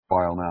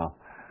while now.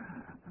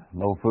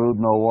 No food,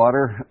 no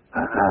water.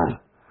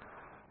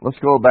 Let's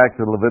go back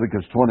to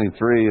Leviticus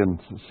 23 and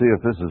see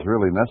if this is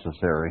really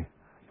necessary.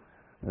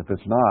 If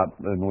it's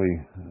not, then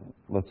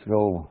let's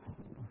go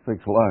fix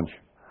lunch.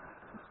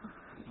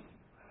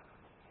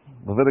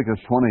 Leviticus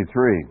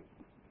 23.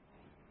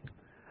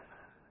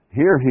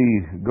 Here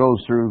he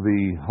goes through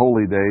the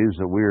holy days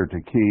that we are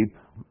to keep,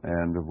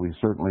 and we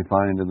certainly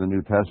find in the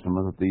New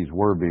Testament that these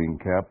were being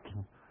kept,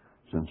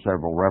 since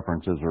several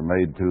references are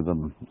made to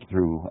them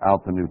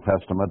throughout the New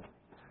Testament.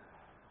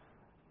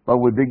 But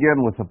we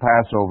begin with the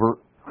Passover,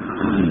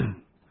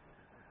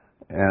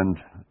 and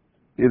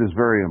it is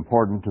very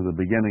important to the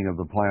beginning of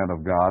the plan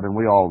of God, and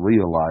we all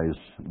realize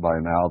by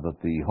now that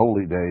the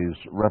holy days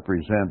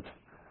represent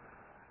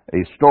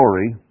a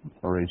story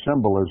or a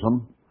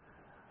symbolism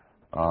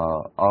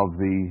of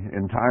the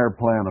entire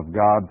plan of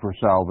God for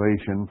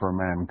salvation for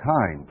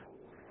mankind.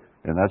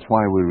 And that's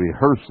why we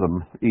rehearse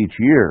them each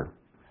year.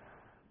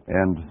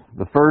 And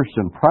the first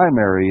and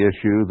primary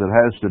issue that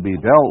has to be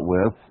dealt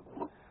with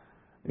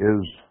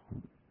is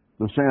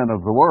the sin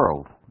of the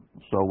world.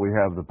 So we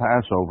have the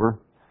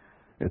Passover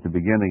at the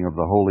beginning of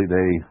the holy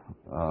day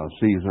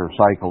Caesar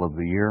cycle of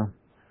the year,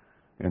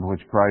 in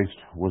which Christ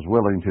was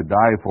willing to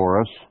die for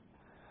us.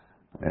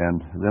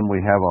 And then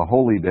we have a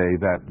holy day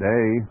that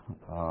day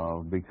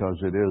because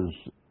it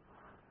is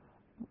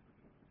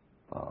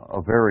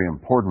a very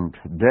important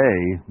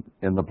day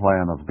in the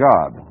plan of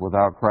God.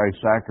 Without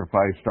Christ's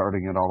sacrifice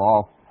starting it all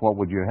off, what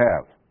would you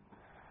have?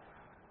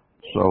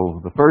 So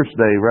the first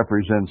day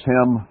represents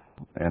Him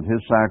and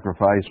His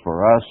sacrifice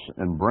for us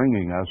in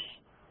bringing us,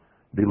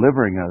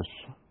 delivering us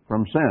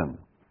from sin,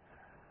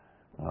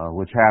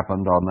 which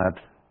happened on that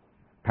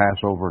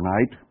Passover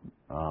night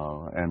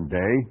and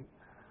day.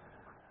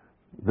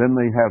 Then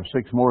they have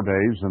 6 more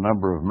days, the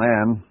number of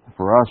man,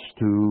 for us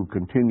to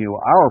continue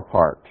our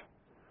part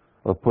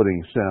of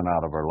putting sin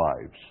out of our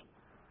lives.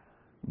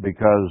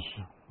 Because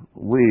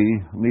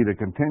we need a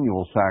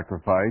continual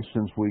sacrifice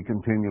since we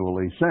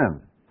continually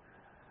sin.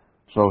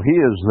 So He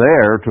is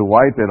there to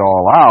wipe it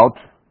all out,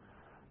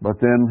 but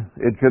then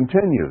it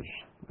continues.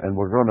 And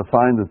we're going to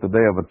find that the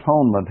Day of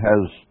Atonement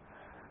has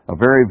a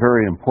very,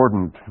 very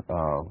important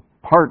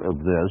part of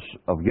this,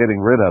 of getting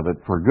rid of it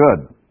for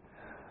good.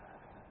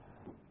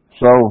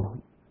 So,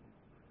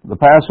 the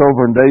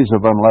Passover and Days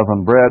of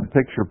Unleavened Bread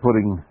picture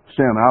putting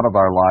sin out of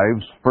our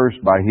lives,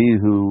 first by He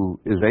who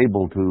is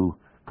able to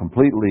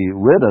completely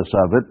rid us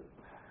of it,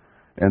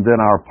 and then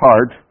our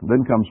part.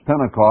 Then comes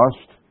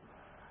Pentecost,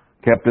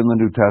 kept in the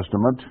New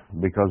Testament,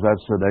 because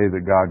that's the day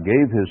that God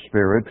gave His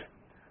Spirit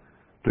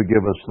to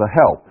give us the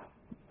help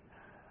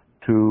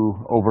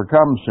to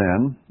overcome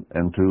sin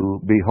and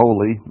to be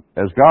holy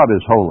as God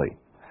is holy.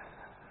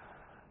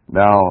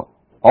 Now,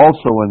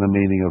 also in the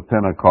meaning of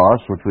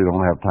Pentecost, which we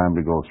don't have time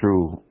to go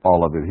through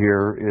all of it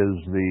here,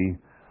 is the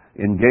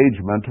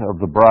engagement of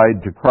the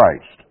bride to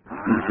Christ.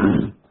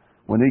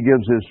 When He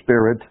gives His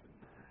Spirit,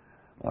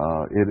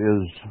 it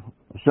is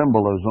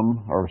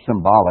symbolism or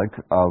symbolic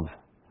of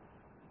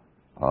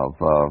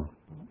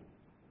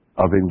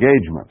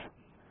engagement.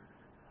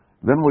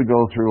 Then we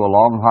go through a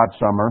long hot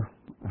summer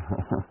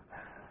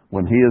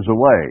when He is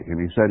away,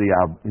 and He said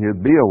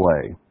He'd be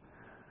away,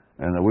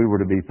 and that we were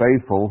to be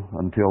faithful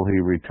until He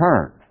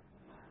returned.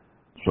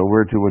 So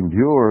we're to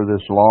endure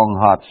this long,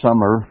 hot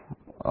summer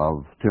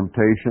of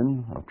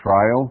temptation, of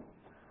trial,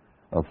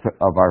 of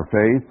our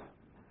faith,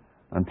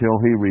 until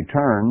He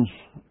returns.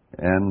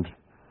 And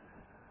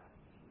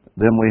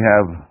then we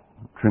have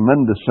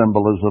tremendous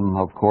symbolism,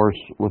 of course,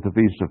 with the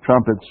Feast of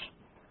Trumpets,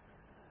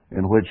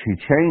 in which He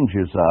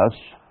changes us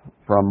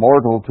from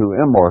mortal to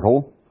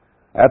immortal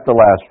at the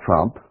last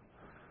trump,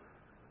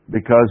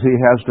 because He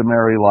has to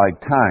marry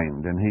like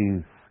kind,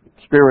 and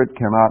Spirit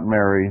cannot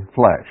marry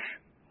flesh.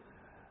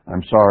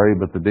 I'm sorry,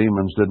 but the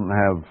demons didn't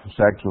have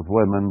sex with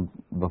women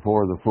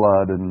before the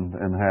flood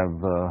and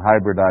have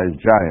hybridized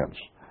giants.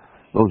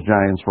 Those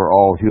giants were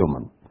all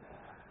human.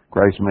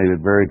 Christ made it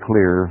very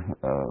clear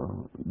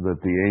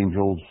that the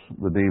angels,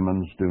 the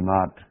demons, do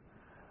not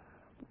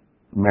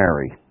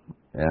marry,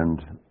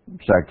 and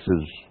sex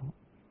is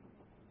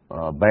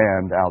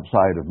banned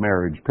outside of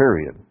marriage,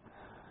 period.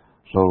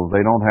 So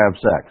they don't have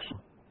sex.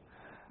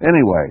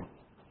 Anyway,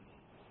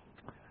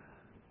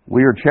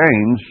 we are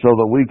changed so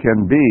that we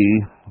can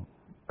be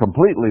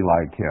completely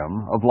like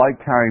Him, of like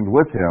kind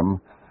with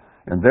Him,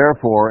 and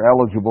therefore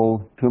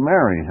eligible to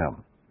marry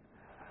Him.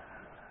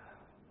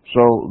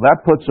 So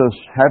that puts us,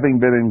 having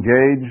been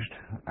engaged,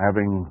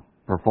 having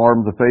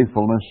performed the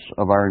faithfulness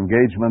of our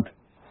engagement,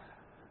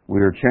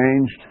 we are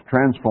changed,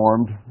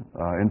 transformed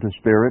into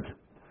spirit.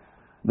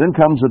 Then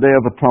comes the Day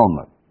of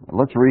Atonement.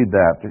 Let's read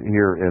that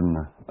here in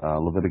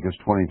Leviticus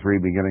 23,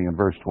 beginning in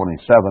verse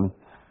 27,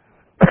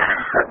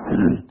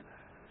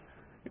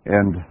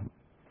 and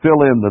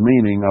fill in the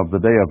meaning of the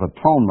Day of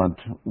Atonement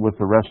with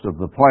the rest of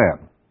the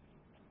plan.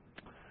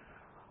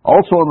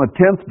 Also on the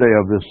 10th day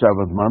of this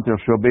 7th month there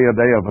shall be a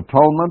Day of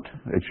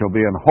Atonement. It shall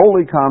be an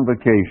holy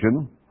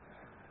convocation,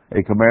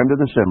 a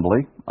commanded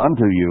assembly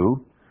unto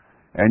you,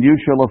 And you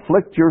shall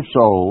afflict your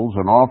souls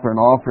and offer an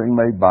offering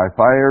made by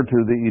fire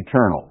to the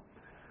eternal.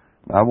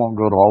 I won't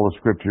go to all the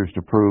scriptures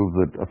to prove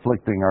that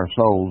afflicting our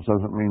souls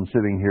doesn't mean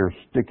sitting here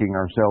sticking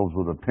ourselves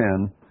with a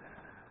pin,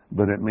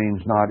 but it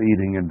means not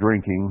eating and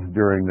drinking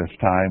during this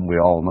time. We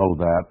all know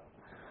that.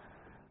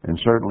 And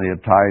certainly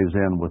it ties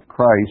in with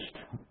Christ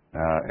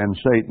and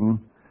Satan,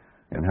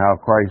 and how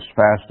Christ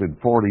fasted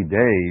 40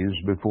 days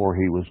before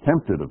he was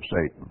tempted of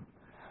Satan.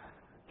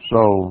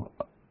 So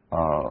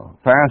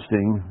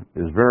fasting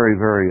is very,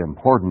 very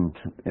important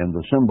in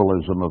the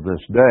symbolism of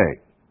this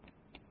day.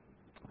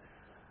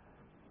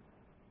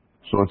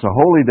 So it's a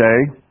holy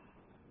day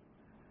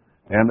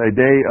and a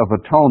day of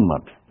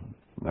atonement.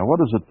 Now, what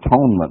does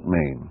atonement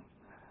mean?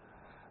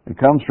 It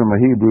comes from a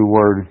Hebrew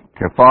word,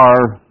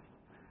 kafar.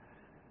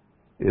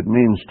 It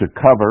means to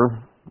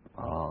cover,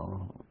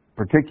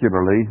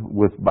 particularly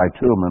with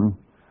bitumen.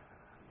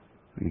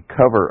 You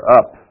cover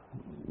up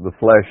the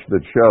flesh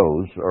that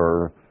shows,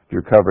 or if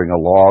you're covering a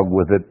log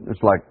with it,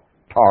 it's like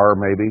tar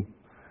maybe.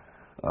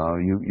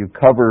 You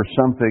cover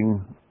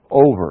something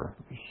over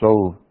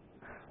so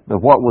that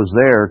what was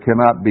there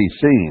cannot be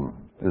seen,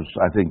 is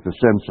I think the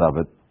sense of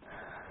it.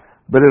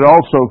 But it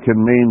also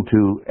can mean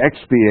to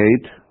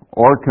expiate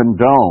or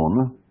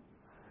condone.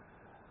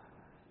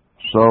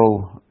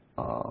 So,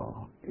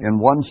 in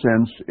one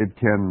sense, it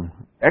can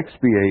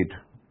expiate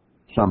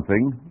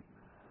something,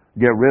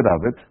 get rid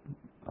of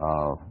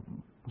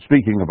it,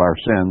 speaking of our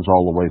sins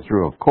all the way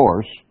through, of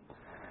course.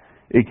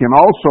 It can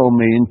also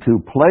mean to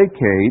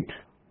placate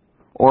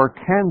or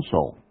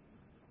cancel.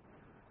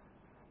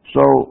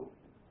 So,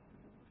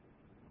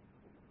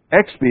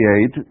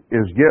 expiate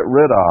is get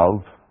rid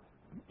of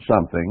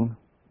something,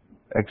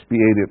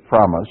 expiate it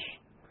from us.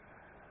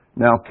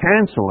 Now,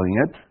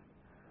 canceling it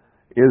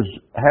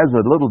has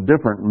a little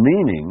different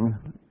meaning.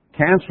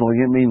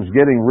 Canceling it means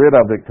getting rid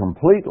of it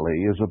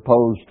completely, as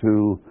opposed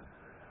to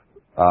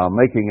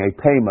making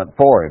a payment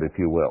for it, if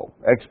you will.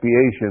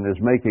 Expiation is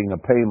making a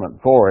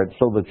payment for it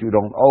so that you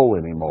don't owe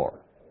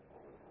anymore.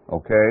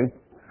 Okay?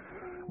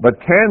 But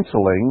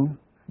canceling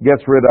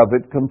gets rid of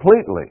it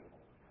completely.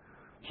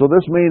 So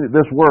this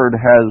word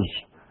has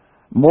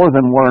more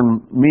than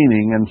one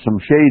meaning and some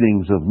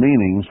shadings of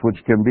meanings,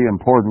 which can be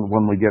important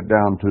when we get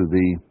down to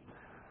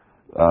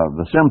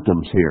the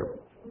symptoms here.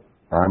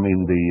 I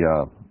mean,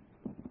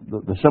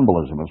 the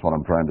symbolism is what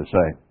I'm trying to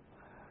say.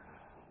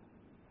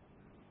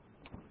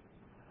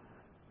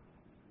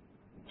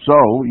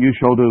 So you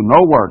shall do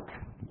no work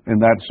in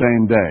that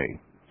same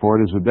day, for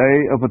it is a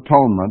day of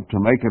atonement, to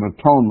make an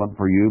atonement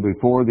for you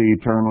before the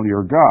eternal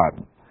your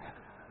God.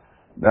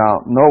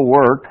 Now, no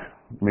work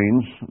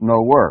means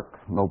no work.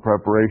 No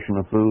preparation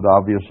of food,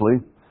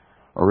 obviously,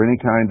 or any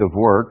kind of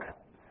work.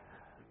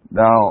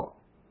 Now,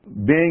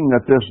 being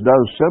that this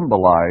does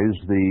symbolize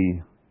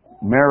the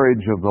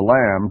marriage of the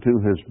Lamb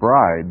to his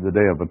bride, the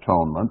Day of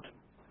Atonement,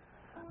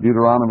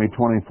 Deuteronomy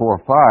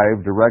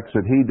 24:5 directs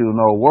that he do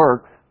no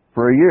work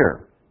for a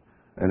year.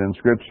 And in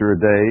Scripture, a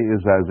day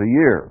is as a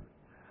year.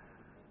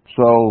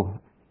 So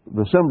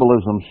the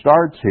symbolism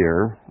starts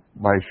here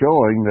by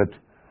showing that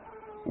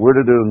we're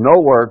to do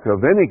no work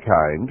of any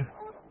kind,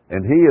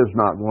 and he is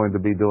not going to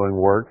be doing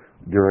work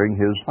during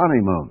his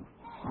honeymoon.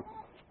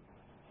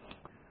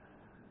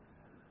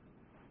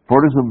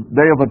 For it is a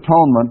day of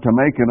atonement, to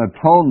make an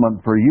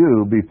atonement for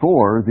you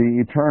before the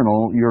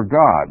eternal your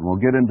God. We'll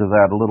get into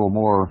that a little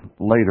more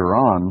later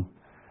on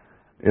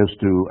as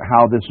to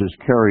how this is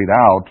carried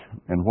out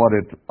and what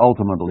it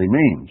ultimately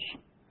means.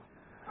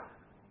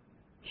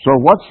 So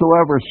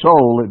whatsoever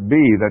soul it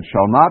be that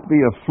shall not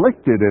be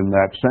afflicted in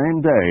that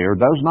same day, or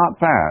does not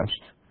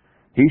fast,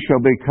 he shall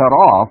be cut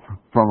off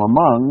from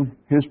among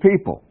his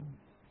people.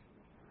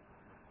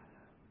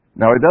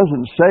 Now, it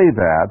doesn't say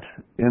that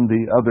in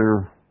the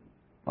other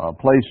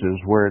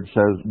places where it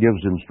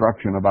gives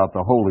instruction about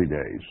the holy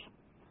days.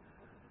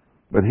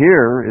 But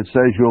here it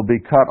says you'll be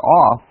cut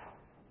off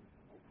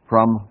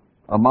from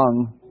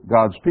among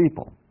God's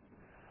people.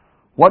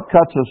 What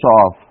cuts us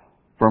off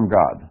from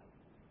God?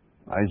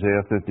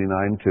 Isaiah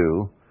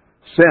 59:2.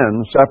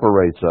 Sin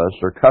separates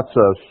us or cuts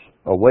us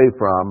away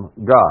from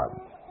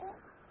God.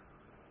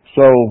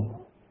 So,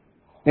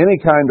 any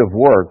kind of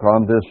work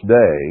on this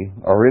day,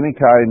 or any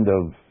kind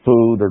of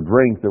food or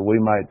drink that we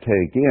might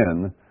take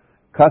in,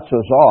 cuts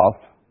us off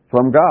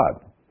from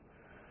God.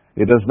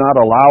 It does not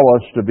allow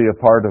us to be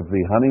a part of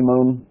the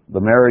honeymoon,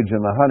 the marriage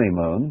and the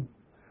honeymoon,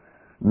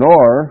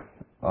 nor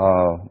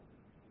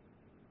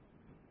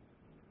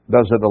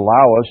does it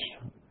allow us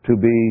to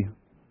be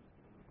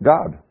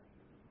God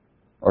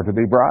or to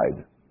be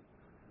bride.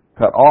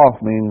 Cut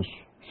off means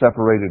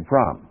separated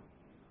from,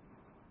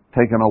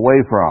 taken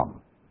away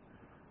from,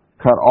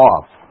 cut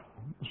off.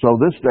 So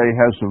this day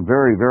has some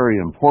very, very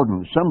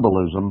important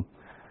symbolism,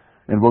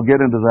 and we'll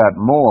get into that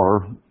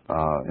more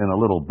in a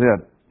little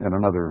bit in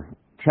another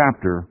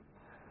chapter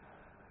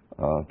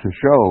to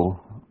show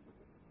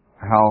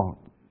how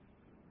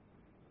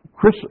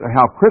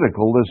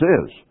critical this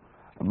is.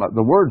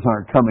 The words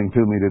aren't coming to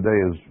me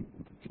today as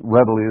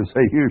readily as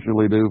they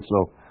usually do,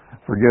 so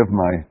forgive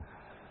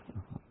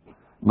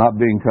not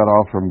being cut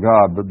off from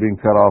God, but being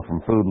cut off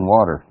from food and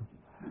water.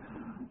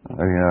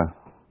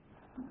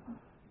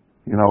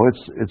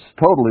 It's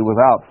totally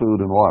without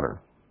food and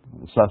water,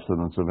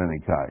 sustenance of any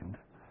kind.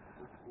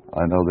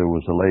 I know there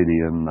was a lady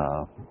in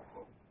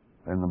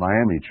the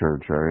Miami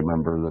church, I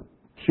remember, that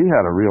she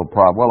had a real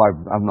problem. Well,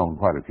 I've known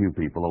quite a few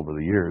people over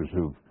the years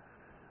who've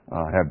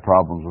had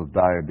problems with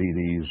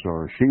diabetes,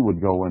 or she would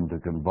go into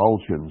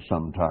convulsions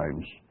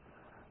sometimes.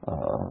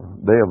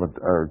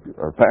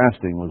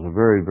 Fasting was a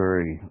very,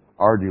 very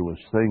arduous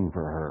thing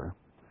for her.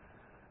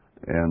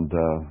 And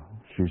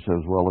she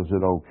says, well, is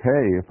it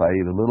okay if I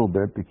eat a little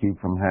bit to keep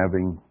from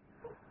having,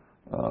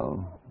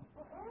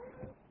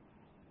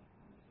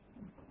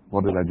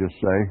 what did I just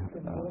say?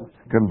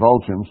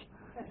 Convulsions.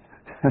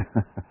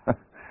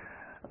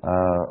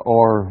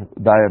 Or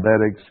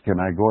diabetics, can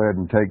I go ahead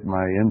and take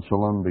my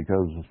insulin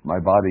because my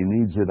body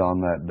needs it on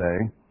that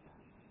day?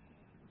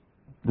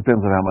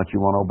 Depends on how much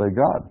you want to obey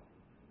God.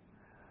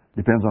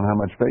 Depends on how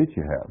much faith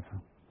you have.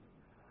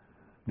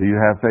 Do you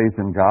have faith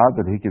in God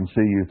that He can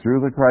see you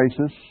through the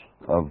crisis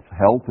of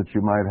health that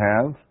you might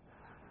have?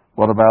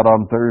 What about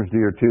on Thursday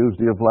or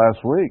Tuesday of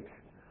last week?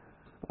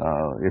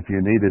 If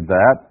you needed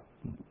that,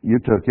 you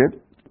took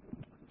it.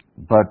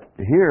 But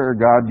here,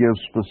 God gives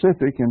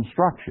specific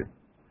instruction.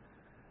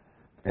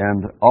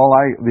 And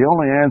the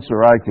only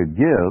answer I could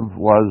give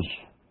was,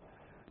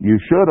 you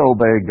should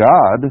obey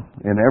God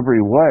in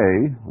every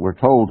way. We're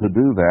told to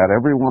do that.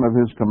 Every one of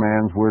His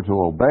commands, we're to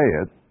obey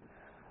it.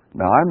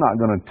 Now, I'm not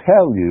going to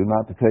tell you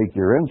not to take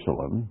your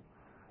insulin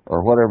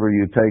or whatever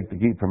you take to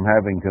keep from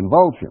having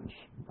convulsions.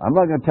 I'm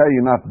not going to tell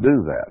you not to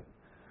do that,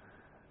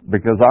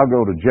 because I'll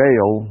go to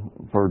jail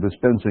for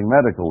dispensing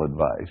medical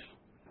advice.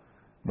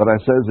 But I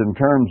says, in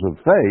terms of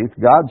faith,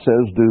 God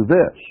says do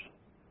this.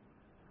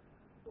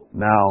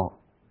 Now,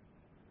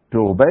 to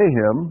obey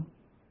Him,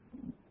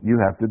 you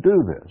have to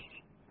do this.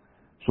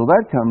 So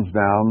that comes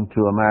down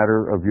to a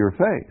matter of your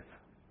faith.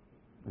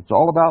 It's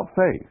all about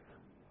faith.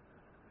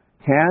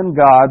 Can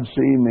God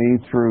see me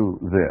through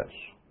this?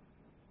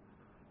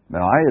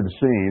 Now, I had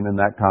seen in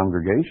that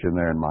congregation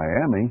there in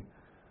Miami,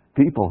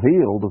 people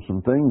healed of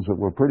some things that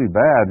were pretty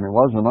bad, and it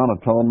wasn't on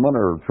atonement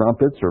or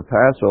trumpets or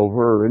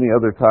Passover or any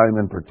other time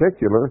in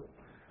particular,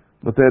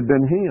 but they had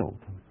been healed.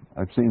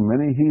 I've seen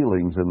many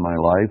healings in my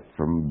life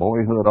from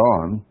boyhood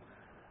on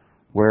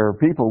where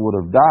people would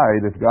have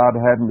died if God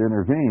hadn't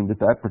intervened at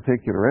that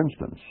particular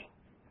instance.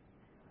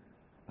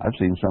 I've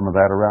seen some of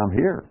that around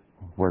here,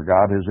 where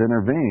God has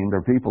intervened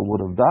or people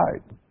would have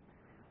died.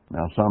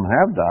 Now, some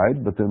have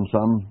died, but then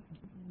some,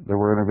 there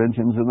were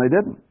interventions and they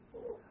didn't.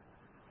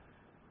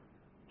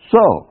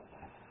 So,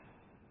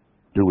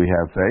 do we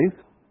have faith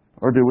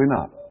or do we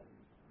not?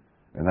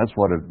 And that's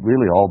what it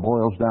really all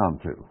boils down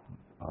to.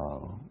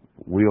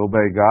 We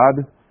obey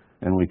God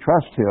and we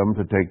trust Him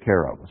to take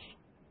care of us.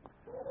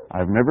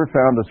 I've never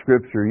found a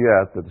scripture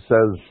yet that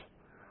says,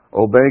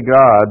 obey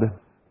God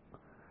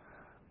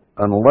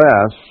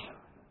unless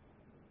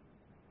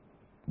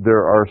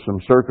there are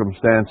some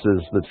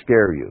circumstances that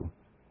scare you.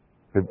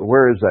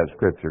 Where is that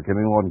scripture? Can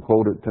anyone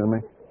quote it to me?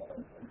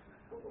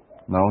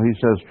 No, He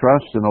says,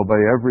 trust and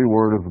obey every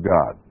word of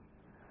God.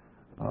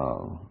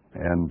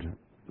 And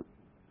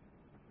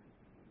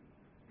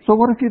so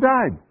what if you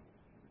died?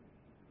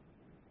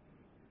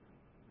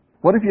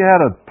 What if you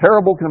had a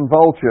terrible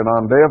convulsion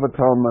on Day of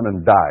Atonement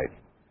and died?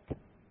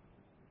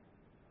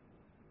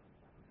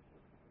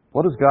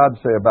 What does God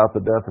say about the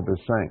death of His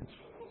saints?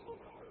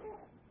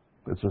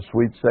 It's a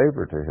sweet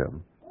savor to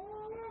Him.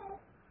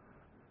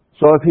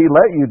 So if He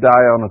let you die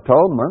on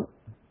atonement,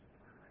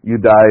 you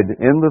died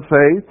in the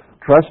faith,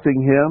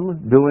 trusting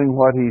Him, doing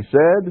what He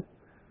said,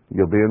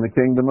 you'll be in the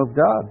kingdom of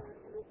God.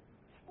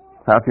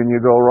 How can you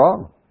go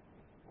wrong?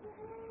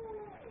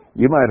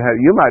 You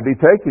might be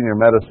taking your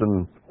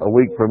medicine a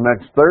week from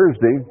next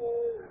Thursday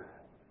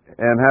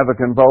and have a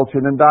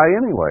convulsion and die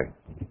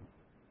anyway.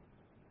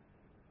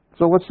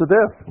 So what's the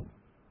diff?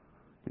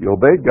 You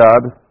obeyed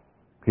God,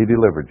 He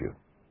delivered you.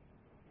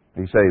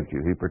 He saved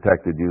you. He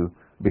protected you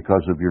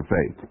because of your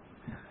faith.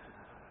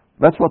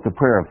 That's what the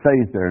prayer of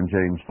faith there in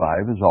James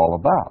 5 is all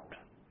about.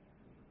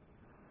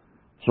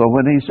 So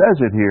when he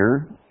says it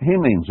here, he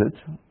means it.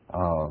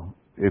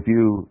 If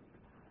you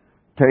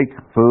take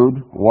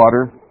food,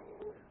 water,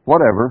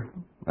 whatever,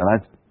 and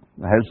that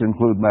has to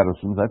include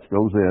medicines, that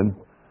goes in.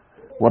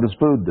 What does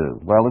food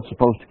do? Well, it's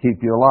supposed to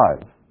keep you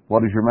alive.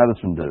 What does your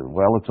medicine do?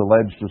 Well, it's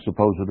alleged to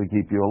supposedly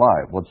keep you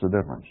alive. What's the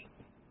difference?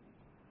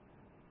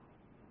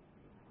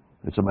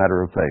 It's a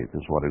matter of faith,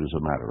 is what it is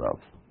a matter of.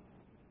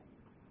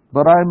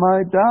 But I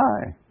might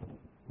die.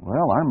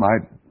 Well, I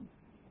might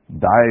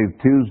die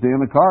Tuesday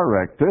in a car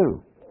wreck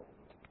too.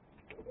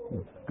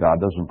 God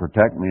doesn't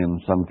protect me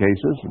in some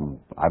cases, and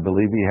I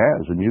believe He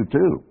has, and you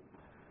too.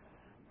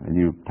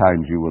 And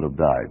times you would have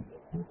died.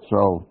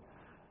 So,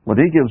 when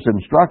He gives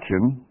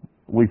instruction,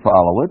 we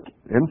follow it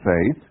in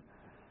faith.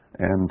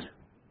 And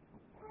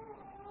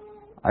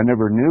I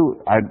never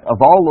knew,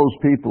 of all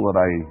those people that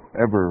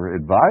I ever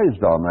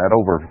advised on that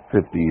over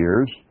 50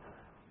 years,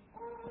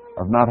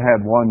 I've not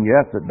had one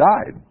yet that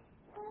died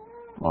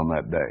on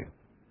that day.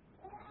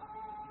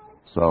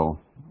 So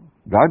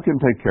God can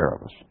take care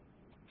of us.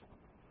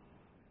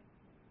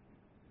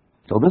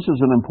 So this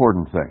is an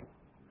important thing.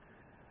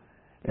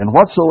 And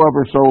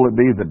whatsoever soul it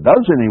be that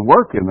does any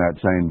work in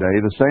that same day,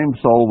 the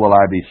same soul will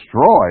I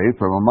destroy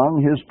from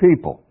among his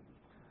people.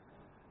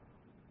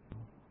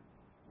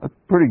 That's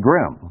pretty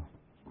grim,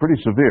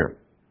 pretty severe.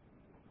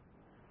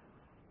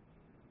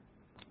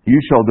 You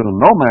shall do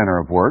no manner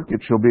of work.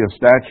 It shall be a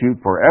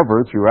statute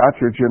forever throughout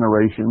your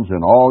generations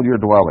in all your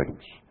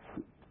dwellings.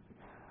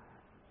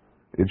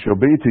 It shall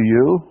be to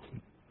you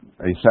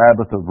a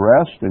Sabbath of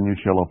rest, and you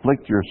shall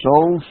afflict your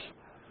souls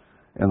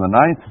in the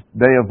 9th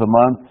day of the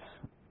month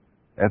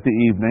at the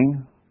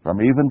evening,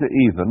 from even to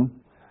even.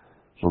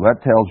 So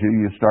that tells you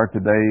you start the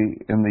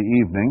day in the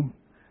evening.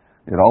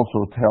 It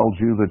also tells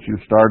you that you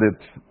start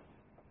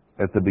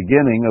it at the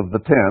beginning of the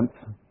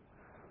 10th,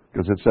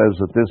 because it says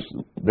that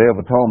this Day of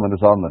Atonement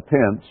is on the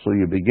 10th, so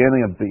you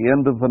begin at the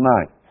end of the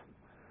 9th.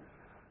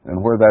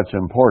 And where that's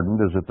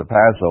important is at the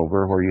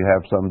Passover, where you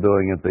have some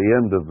doing at the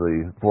end of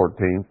the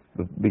 14th,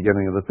 the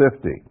beginning of the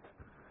 15th.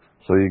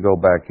 So you go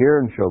back here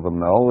and show them,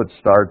 no, it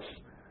starts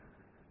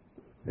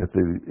at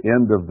the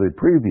end of the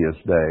previous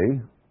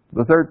day,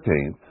 the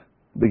 13th,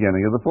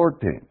 beginning of the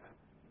 14th.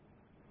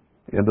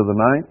 End of the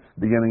 9th,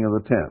 beginning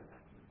of the 10th.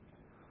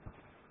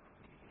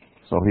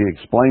 So he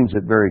explains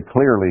it very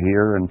clearly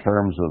here in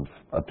terms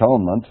of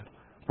atonement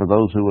for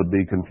those who would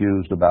be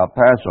confused about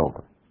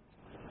Passover.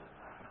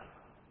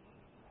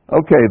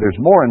 Okay, there's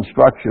more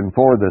instruction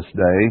for this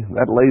day.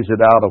 That lays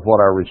it out of what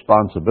our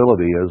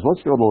responsibility is.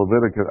 Let's go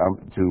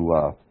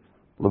to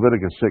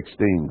Leviticus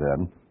 16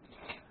 then.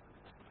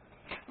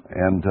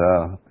 And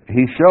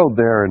he showed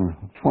there in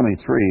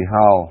 23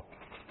 how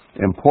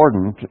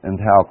important and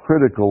how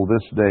critical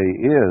this day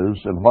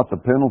is and what the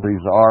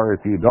penalties are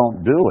if you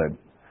don't do it.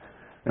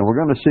 And we're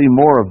going to see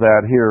more of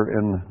that here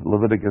in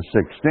Leviticus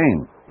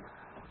 16.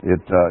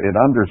 It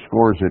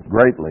underscores it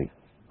greatly.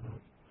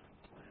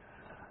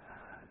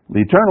 The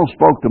Eternal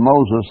spoke to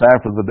Moses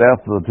after the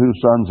death of the two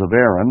sons of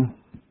Aaron.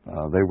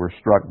 They were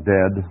struck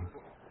dead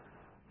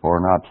for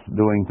not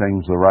doing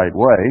things the right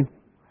way,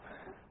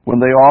 when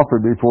they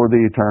offered before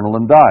the Eternal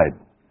and died.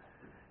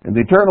 And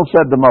the Eternal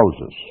said to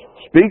Moses,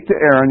 "Speak to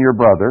Aaron your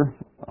brother,"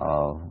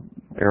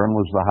 Aaron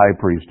was the high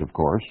priest, of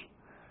course,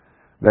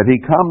 "that he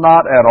come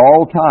not at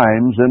all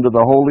times into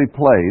the holy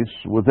place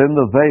within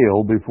the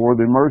veil before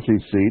the mercy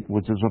seat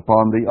which is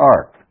upon the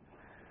ark."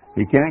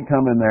 He can't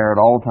come in there at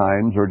all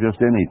times or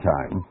just any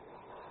time.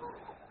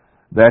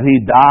 "That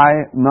he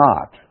die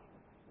not."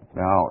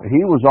 Now,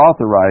 he was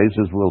authorized,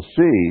 as we'll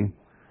see,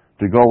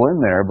 to go in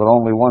there, but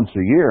only once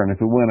a year. And if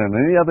he went in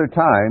any other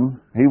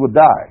time, he would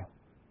die.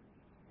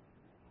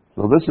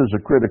 So this is a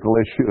critical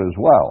issue as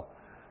well.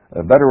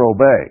 Better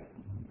obey.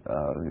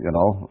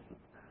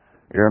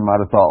 Aaron might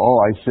have thought, oh,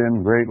 I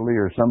sinned greatly,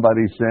 or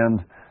somebody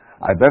sinned.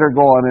 I better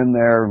go on in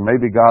there, and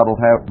maybe God will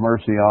have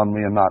mercy on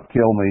me and not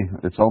kill me.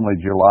 It's only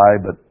July,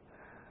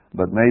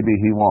 but maybe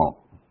he won't.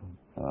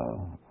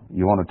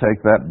 You want to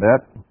take that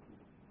bet?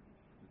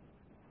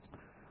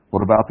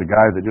 What about the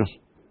guy that just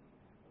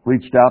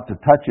reached out to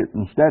touch it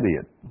and steady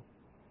it?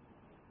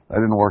 That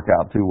didn't work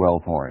out too well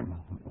for him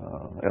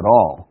at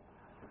all.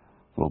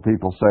 So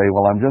people say,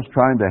 well, I'm just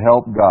trying to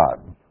help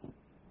God.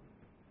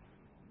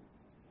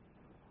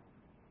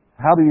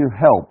 How do you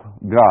help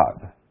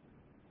God?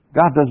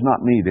 God does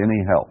not need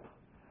any help.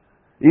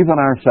 Even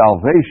our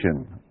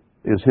salvation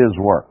is his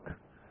work.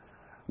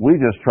 We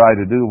just try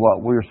to do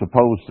what we're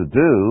supposed to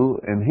do,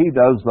 and he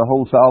does the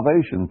whole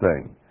salvation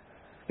thing.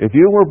 If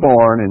you were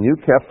born and you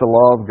kept the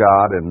law of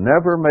God and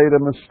never made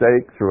a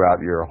mistake throughout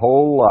your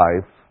whole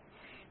life,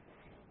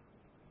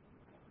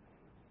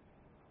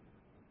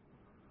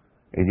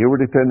 and you were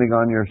depending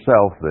on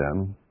yourself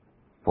then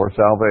for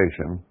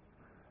salvation,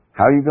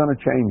 how are you going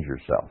to change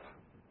yourself?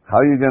 How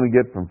are you going to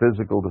get from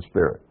physical to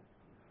spirit?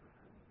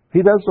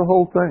 He does the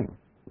whole thing.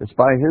 It's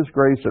by his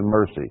grace and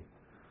mercy.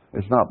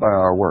 It's not by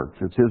our works.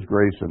 It's his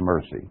grace and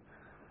mercy.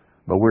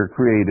 But we're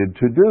created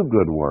to do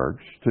good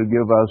works, to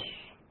give us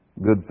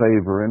good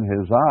favor in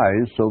his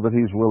eyes, so that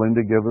he's willing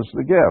to give us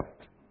the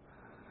gift.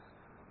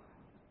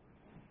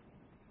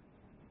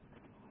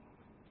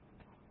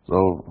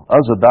 So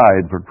Uzzah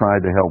died for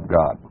trying to help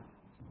God.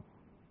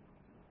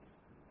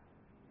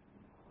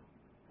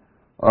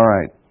 All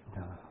right.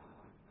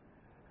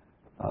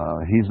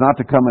 He's not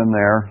to come in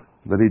there,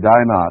 that he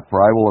die not,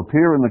 for I will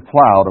appear in the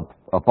cloud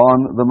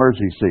upon the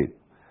mercy seat.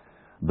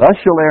 Thus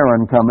shall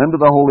Aaron come into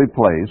the holy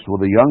place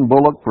with a young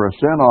bullock for a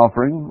sin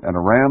offering and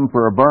a ram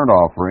for a burnt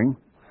offering.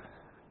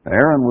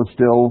 Aaron was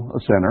still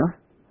a sinner,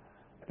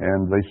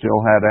 and they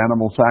still had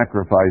animal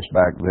sacrifice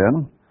back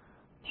then.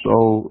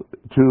 So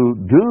to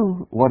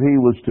do what he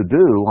was to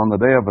do on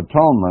the Day of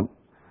Atonement,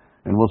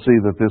 and we'll see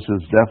that this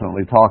is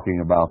definitely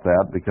talking about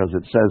that, because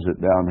it says it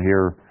down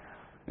here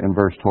in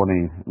verse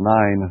 29,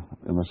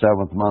 in the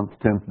 7th month,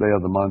 10th day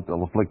of the month,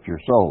 they'll afflict your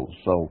souls.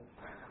 So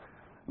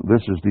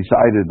this is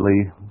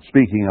decidedly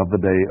speaking of the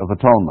Day of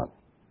Atonement.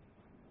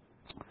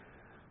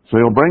 So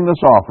he'll bring this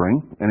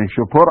offering, and he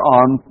shall put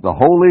on the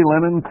holy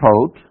linen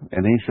coat,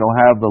 and he shall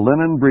have the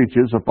linen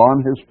breeches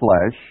upon his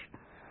flesh,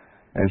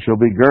 and shall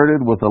be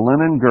girded with a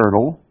linen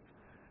girdle,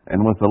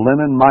 and with the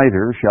linen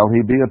mitre shall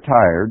he be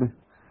attired.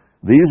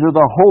 These are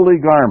the holy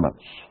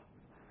garments.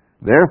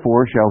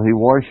 Therefore shall he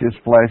wash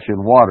his flesh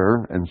in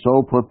water, and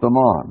so put them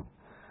on.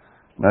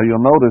 Now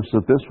you'll notice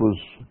that this was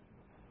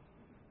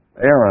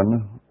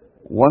Aaron,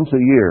 once a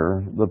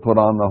year, that put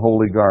on the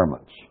holy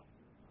garments.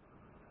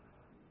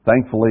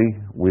 Thankfully,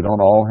 we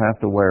don't all have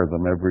to wear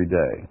them every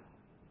day.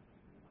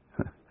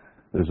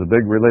 There's a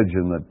big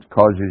religion that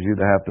causes you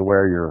to have to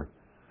wear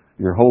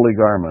your holy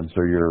garments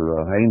or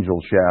your angel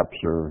chaps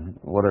or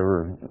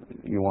whatever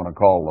you want to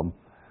call them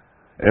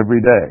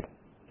every day.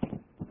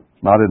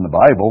 Not in the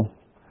Bible,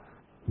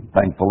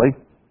 thankfully.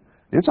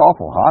 It's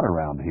awful hot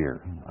around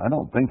here. I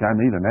don't think I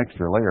need an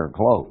extra layer of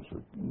clothes.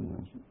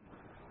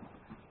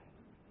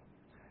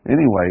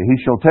 Anyway,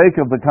 he shall take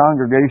of the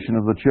congregation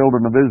of the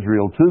children of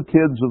Israel 2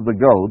 kids of the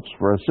goats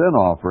for a sin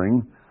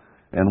offering,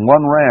 and 1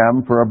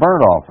 ram for a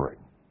burnt offering.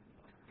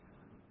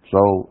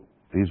 So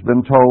he's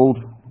been told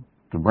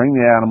to bring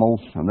the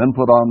animals and then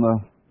put on the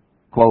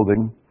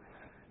clothing.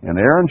 And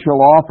Aaron shall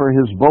offer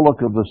his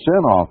bullock of the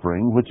sin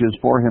offering, which is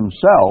for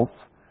himself,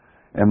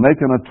 and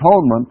make an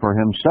atonement for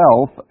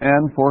himself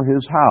and for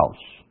his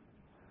house.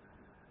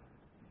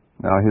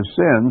 Now his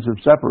sins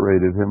have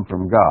separated him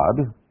from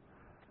God,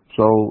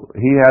 so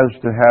he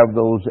has to have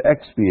those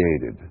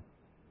expiated.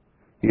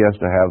 He has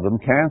to have them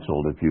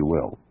canceled, if you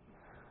will.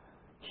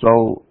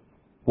 So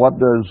what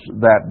does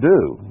that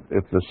do?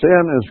 If the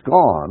sin is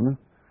gone,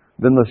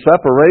 then the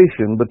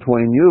separation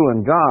between you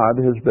and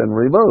God has been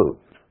removed.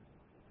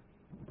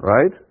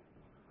 Right?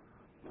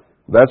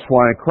 That's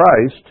why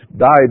Christ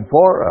died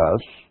for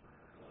us,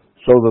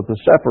 so that the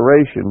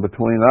separation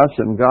between us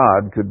and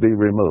God could be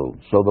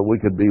removed, so that we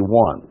could be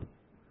one.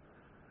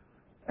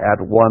 At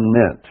one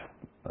mint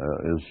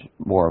is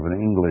more of an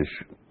English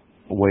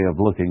way of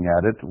looking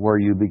at it, where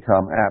you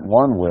become at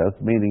one with,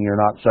 meaning you're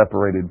not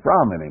separated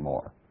from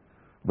anymore,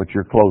 but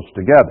you're close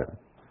together.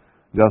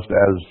 Just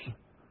as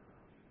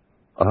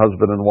a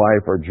husband and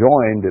wife are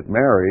joined at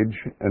marriage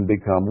and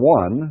become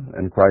one,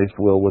 and Christ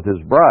will with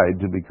his bride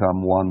to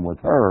become one with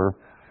her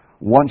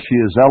once she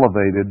is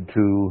elevated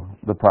to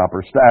the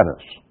proper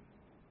status.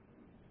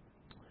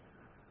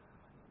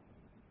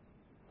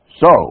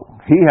 So,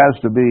 he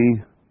has to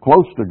be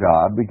close to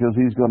God because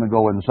he's going to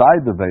go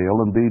inside the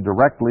veil and be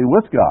directly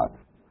with God.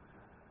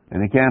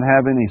 And he can't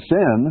have any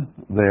sin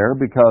there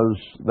because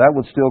that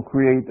would still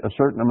create a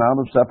certain amount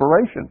of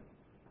separation.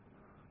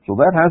 So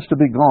that has to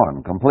be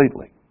gone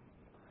completely.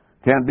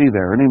 Can't be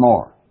there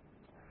anymore.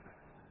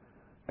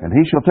 And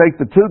he shall take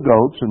the 2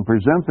 goats and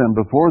present them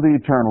before the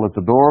Eternal at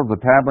the door of the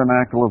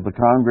tabernacle of the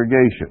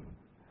congregation.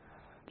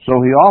 So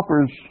he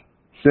offers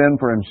sin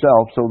for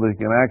himself so that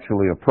he can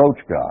actually approach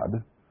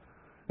God.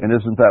 And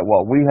isn't that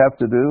what we have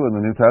to do in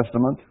the New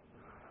Testament?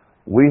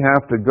 We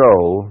have to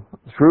go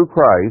through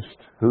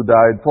Christ, who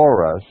died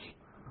for us,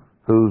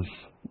 whose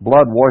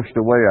blood washed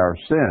away our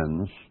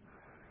sins,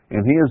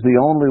 and he is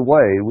the only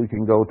way we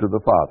can go to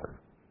the Father,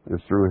 is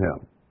through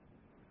him.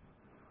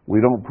 We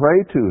don't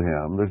pray to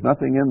him. There's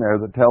nothing in there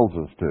that tells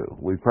us to.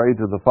 We pray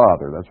to the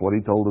Father. That's what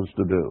he told us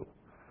to do.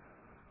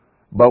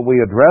 But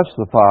we address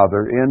the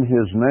Father in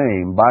his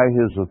name, by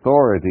his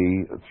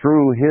authority,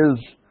 through his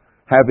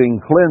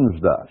having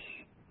cleansed us.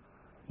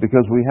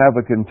 Because we have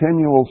a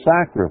continual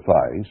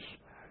sacrifice.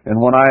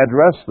 And when I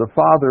address the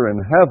Father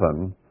in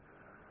heaven,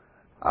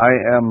 I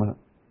am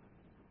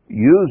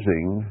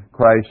using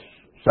Christ's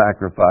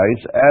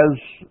sacrifice,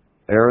 as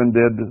Aaron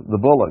did the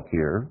bullock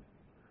here,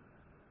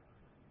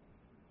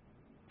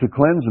 to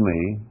cleanse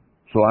me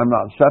so I'm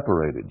not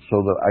separated,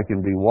 so that I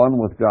can be one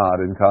with God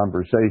in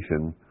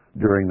conversation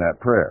during that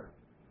prayer.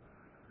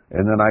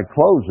 And then I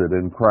close it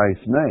in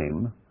Christ's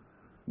name,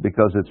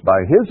 because it's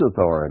by his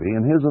authority,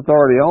 and his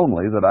authority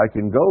only, that I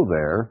can go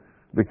there,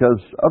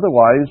 because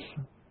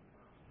otherwise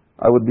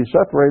I would be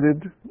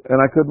separated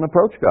and I couldn't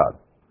approach God.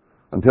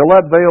 Until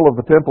that veil of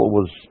the temple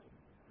was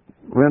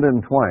rent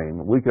in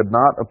twain, we could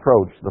not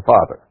approach the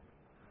Father.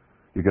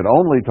 You could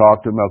only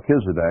talk to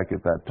Melchizedek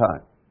at that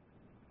time,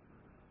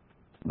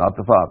 not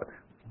the Father.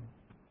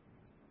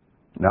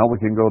 Now we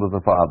can go to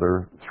the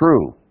Father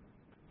through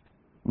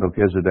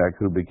Melchizedek,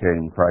 who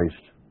became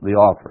Christ the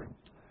offering.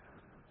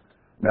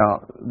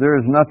 Now, there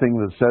is nothing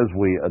that says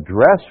we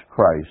address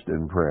Christ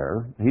in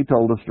prayer. He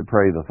told us to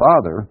pray the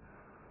Father,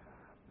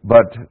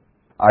 but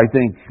I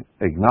think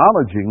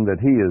acknowledging that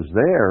he is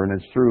there and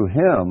it's through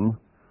him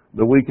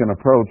that we can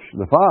approach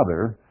the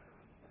Father,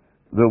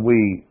 that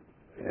we,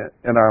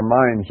 in our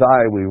mind's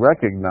eye, we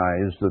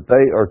recognize that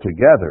they are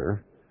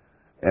together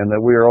and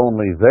that we are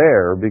only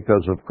there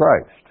because of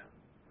Christ.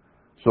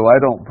 So I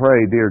don't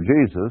pray, "Dear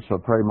Jesus," I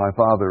pray, "My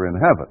Father in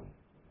heaven,"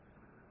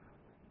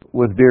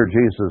 with dear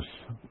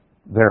Jesus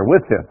there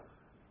with him,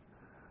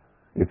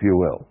 if you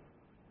will.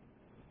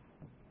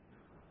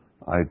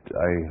 I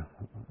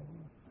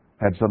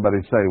had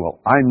somebody say, "Well,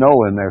 I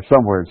know in there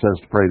somewhere it says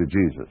to pray to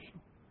Jesus."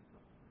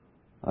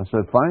 I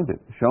said, "Find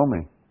it. Show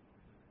me."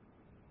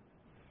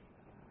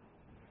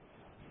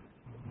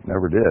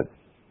 Never did.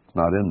 It's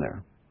not in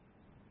there.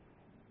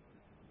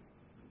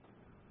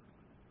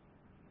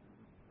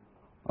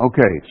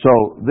 Okay,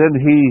 so then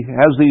he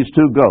has these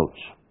two goats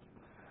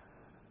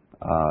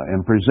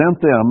and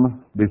present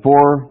them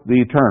before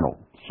the Eternal.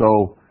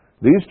 So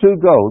these two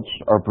goats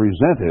are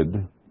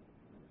presented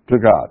to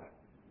God,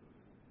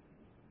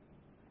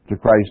 to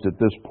Christ at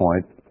this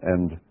point,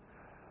 and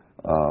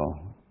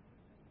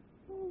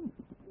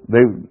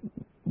they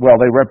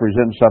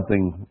represent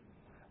something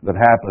that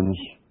happens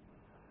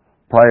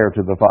prior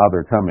to the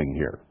Father coming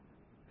here.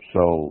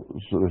 So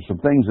there's some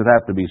things that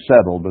have to be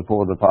settled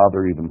before the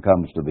Father even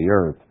comes to the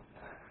earth.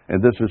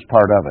 And this is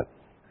part of it.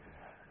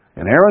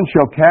 And Aaron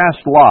shall cast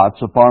lots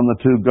upon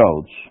the two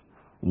goats,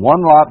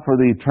 one lot for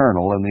the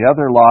eternal and the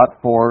other lot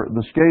for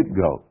the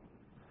scapegoat.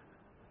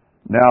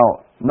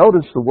 Now,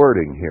 notice the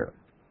wording here,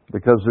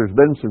 because there's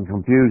been some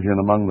confusion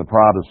among the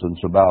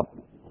Protestants about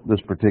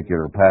this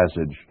particular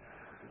passage.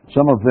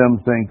 Some of them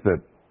think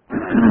that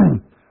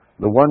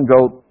the one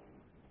goat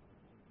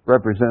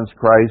represents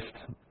Christ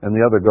and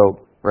the other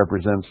goat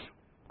represents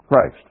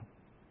Christ.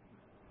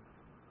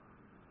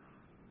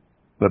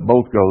 But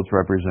both goats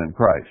represent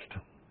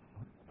Christ.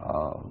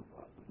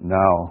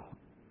 Now,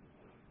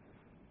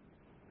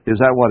 is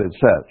that what it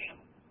says?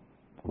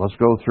 Let's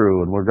go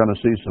through, and we're going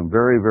to see some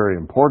very, very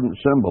important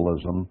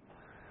symbolism,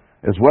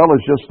 as well as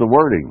just the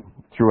wording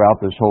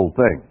throughout this whole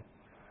thing.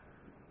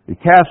 You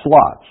cast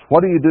lots.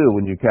 What do you do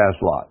when you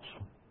cast lots?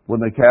 When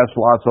they cast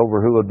lots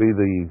over who would be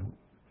the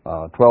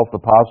 12th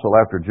apostle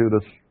after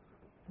Judas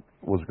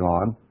was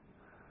gone,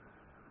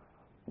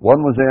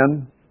 one was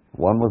in,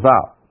 one was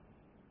out.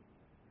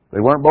 They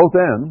weren't both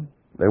in,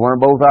 they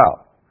weren't both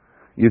out.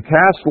 You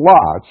cast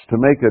lots to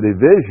make a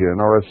division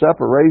or a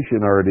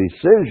separation or a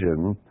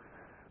decision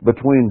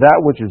between that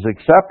which is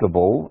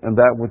acceptable and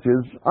that which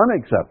is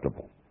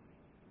unacceptable.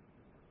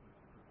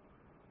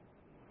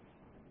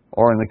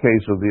 Or in the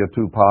case of the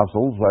two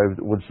apostles,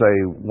 I would say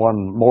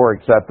one more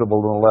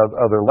acceptable and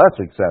the other less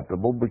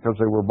acceptable, because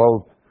they were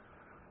both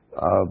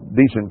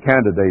decent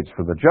candidates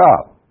for the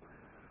job.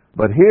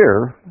 But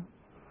here,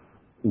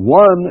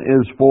 one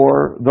is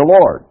for the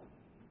Lord.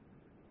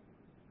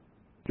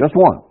 Just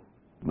one.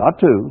 Not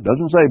two.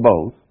 Doesn't say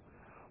both.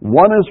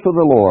 One is for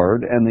the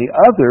Lord and the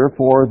other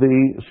for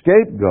the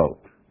scapegoat.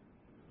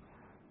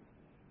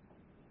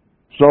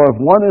 So if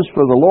one is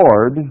for the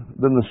Lord,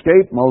 then the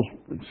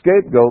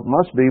scapegoat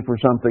must be for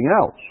something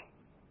else.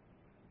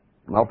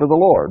 Not for the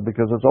Lord,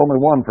 because it's only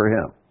one for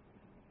him.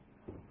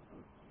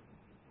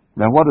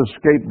 Now, what does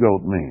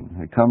scapegoat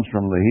mean? It comes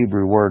from the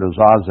Hebrew word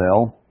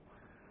azazel,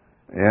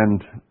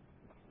 and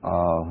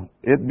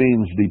it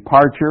means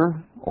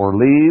departure or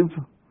leave,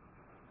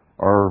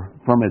 or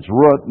from its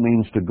root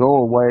means to go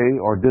away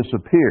or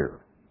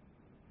disappear.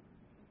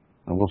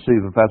 And we'll see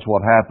that that's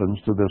what happens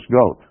to this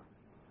goat.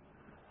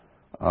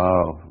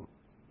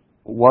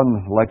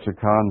 One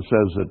lexicon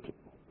says that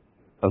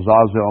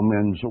azazel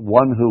means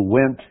one who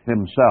went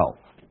himself,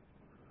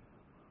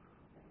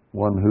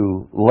 one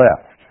who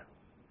left.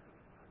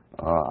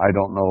 I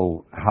don't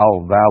know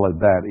how valid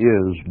that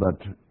is, but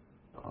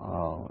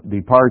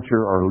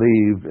departure or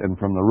leave, and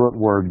from the root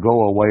word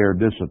go away or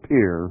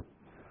disappear,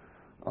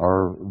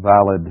 are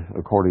valid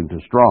according to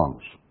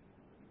Strong's.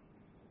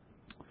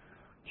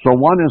 So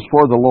one is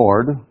for the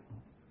Lord.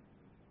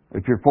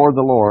 If you're for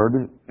the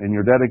Lord and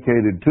you're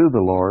dedicated to the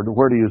Lord,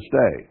 where do you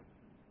stay?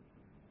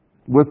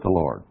 With the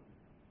Lord.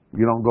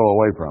 You don't go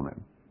away from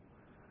Him.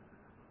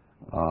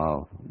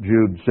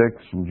 Jude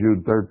 6 and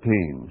Jude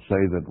 13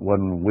 say that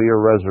when we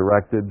are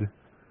resurrected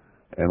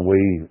and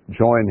we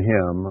join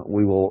Him,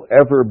 we will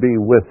ever be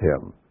with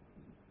Him.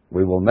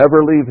 We will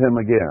never leave Him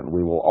again.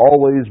 We will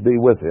always be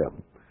with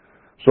Him.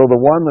 So the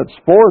one that's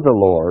for the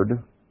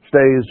Lord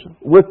stays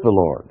with the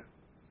Lord.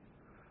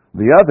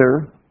 The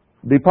other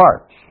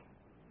departs.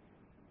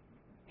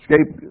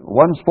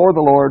 One's for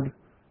the Lord,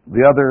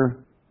 the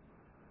other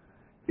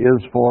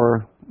is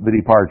for the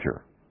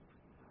departure,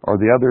 or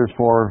the other is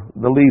for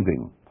the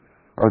leaving,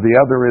 or the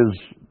other is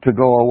to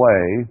go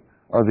away,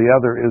 or the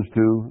other is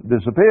to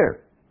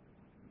disappear.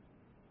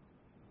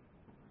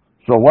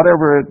 So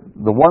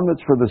the one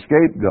that's for the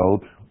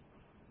scapegoat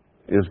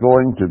is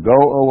going to go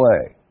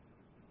away.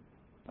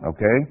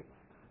 Okay?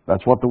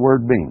 That's what the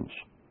word means.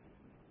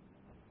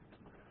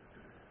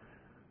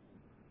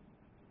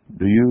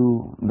 Do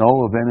you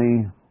know of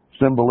any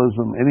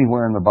symbolism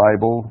anywhere in the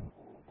Bible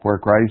where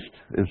Christ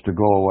is to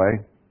go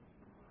away,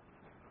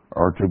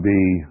 or to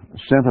be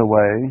sent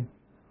away,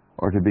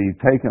 or to be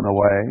taken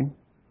away?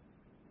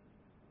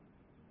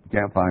 You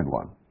can't find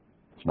one.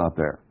 It's not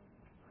there.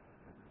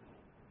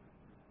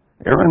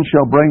 Aaron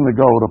shall bring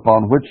the goat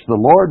upon which the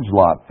Lord's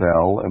lot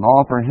fell, and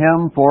offer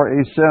him for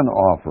a sin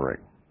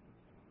offering.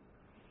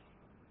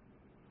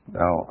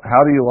 Now,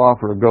 how do you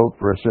offer a goat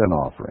for a sin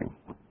offering?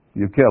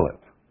 You kill it.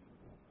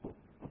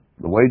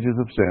 The wages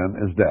of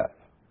sin is death.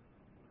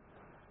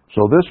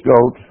 So this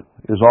goat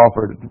is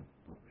offered,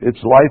 its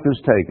life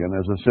is taken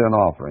as a sin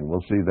offering.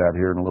 We'll see that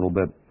here in a little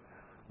bit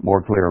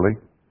more clearly.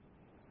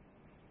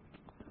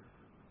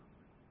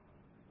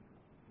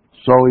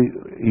 So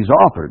he's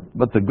offered.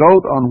 But the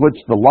goat on which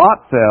the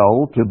lot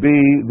fell to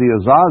be the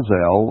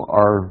azazel,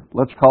 or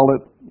let's call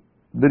it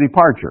the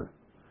departure.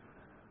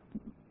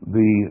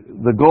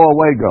 the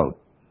go-away goat,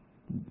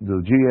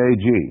 the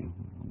G-A-G,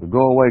 the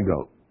go-away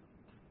goat.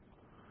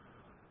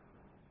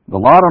 The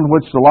lot on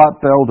which the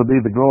lot fell to be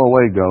the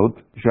go-away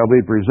goat shall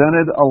be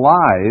presented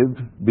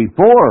alive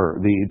before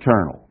the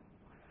eternal.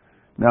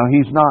 Now,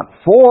 he's not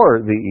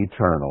for the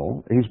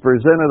eternal. He's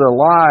presented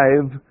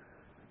alive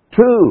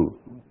to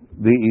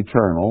the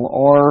eternal,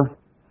 or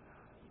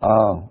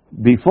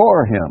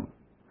before him.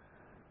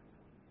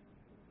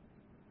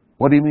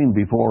 What do you mean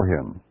before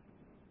him?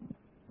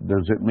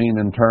 Does it mean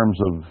in terms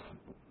of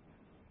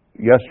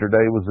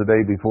yesterday was the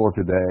day before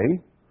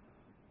today?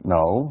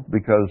 No,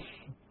 because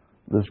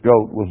this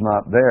goat was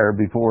not there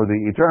before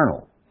the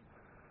eternal.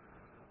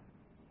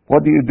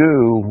 What do you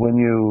do when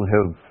you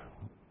have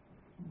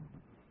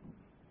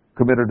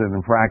committed an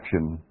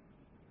infraction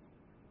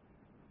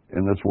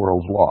in this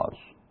world's laws?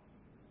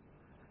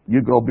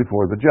 You go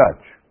before the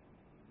judge.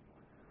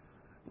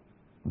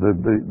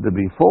 The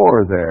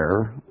before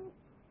there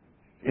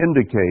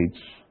indicates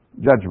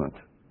judgment.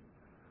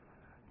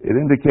 It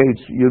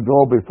indicates you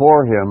go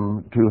before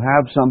him to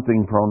have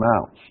something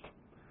pronounced,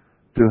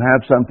 to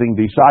have something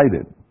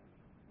decided.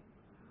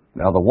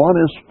 Now the one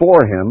is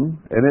for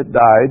him, and it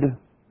died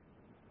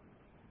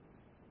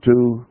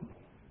to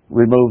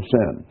remove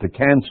sin, to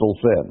cancel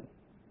sin.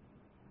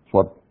 That's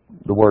what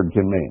the word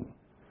can mean.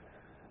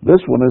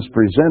 This one is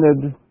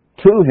presented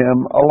to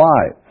him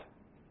alive.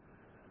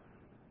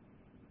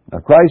 Now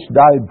Christ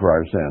died for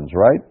our sins,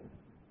 right?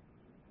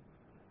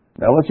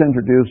 Now let's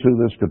introduce who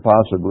this could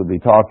possibly be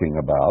talking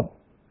about.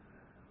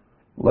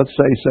 Let's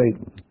say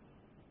Satan.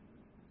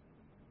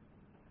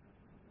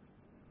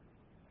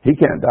 He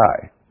can't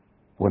die.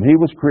 When he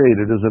was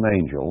created as an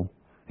angel,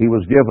 he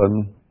was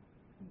given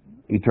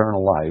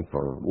eternal life,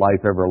 or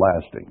life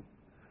everlasting.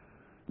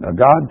 Now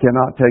God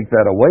cannot take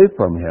that away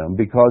from him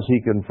because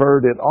he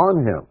conferred it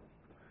on him.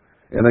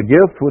 And a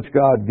gift which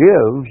God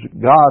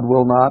gives, God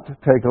will not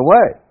take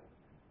away.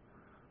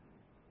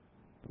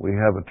 We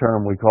have a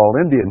term we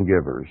call Indian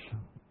givers.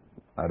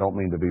 I don't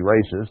mean to be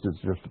racist,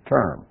 it's just a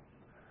term.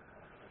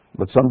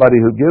 But somebody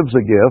who gives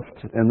a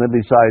gift and then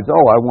decides,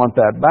 oh, I want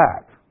that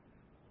back.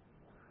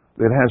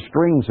 It has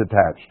strings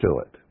attached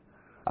to it.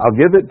 I'll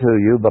give it to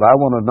you, but I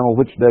want to know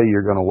which day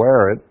you're going to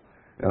wear it,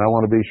 and I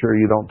want to be sure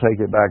you don't take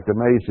it back to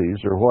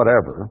Macy's or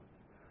whatever.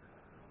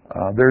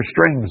 There's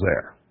strings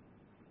there.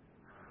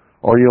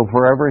 Or you'll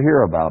forever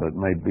hear about it,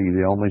 may be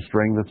the only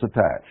string that's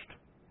attached.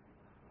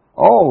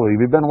 Oh, have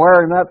you been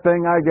wearing that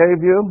thing I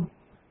gave you?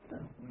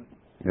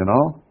 You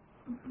know,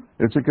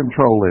 it's a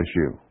control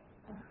issue.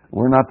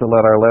 We're not to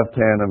let our left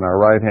hand and our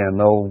right hand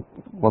know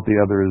what the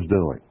other is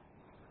doing.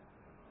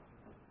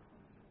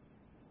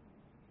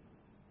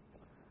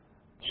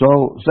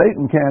 So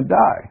Satan can't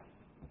die.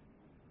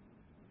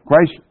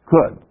 Christ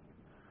could.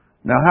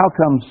 Now how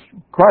comes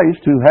Christ,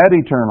 who had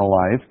eternal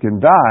life, can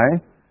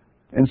die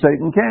and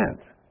Satan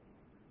can't?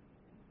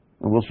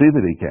 And we'll see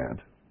that he can't.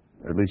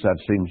 At least that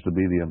seems to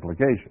be the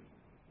implication.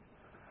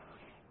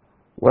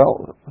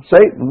 Well,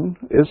 Satan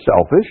is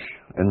selfish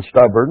and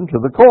stubborn to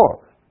the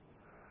core.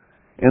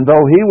 And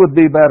though he would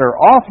be better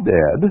off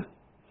dead,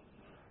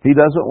 he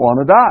doesn't want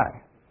to die.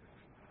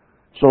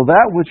 So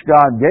that which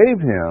God gave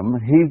him,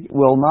 he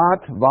will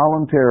not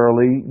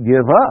voluntarily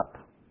give up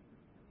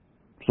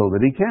so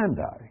that he can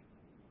die.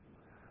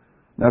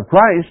 Now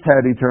Christ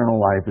had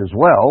eternal life as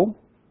well,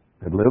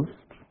 had lived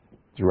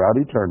throughout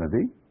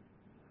eternity.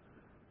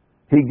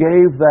 He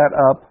gave that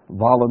up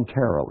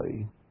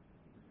voluntarily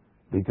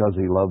because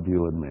he loved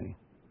you and me.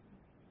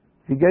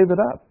 He gave it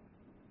up.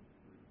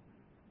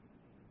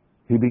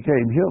 He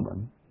became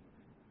human,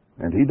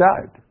 and he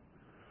died.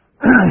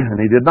 And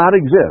he did not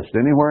exist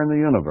anywhere in the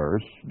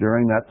universe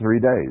during that 3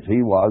 days.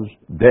 He was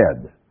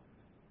dead.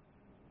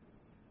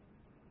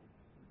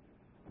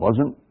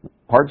 Wasn't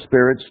part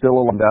spirit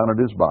still down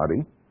at his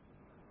body.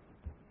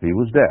 He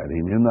was dead.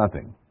 He knew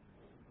nothing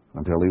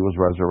until he was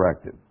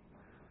resurrected.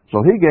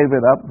 So he gave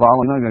it up. He's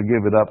not going to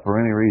give it up for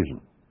any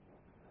reason.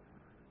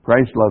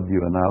 Christ loved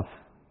you enough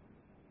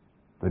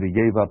that he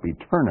gave up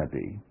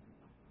eternity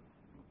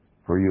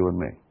for you and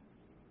me.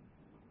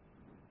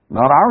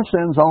 Not our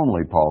sins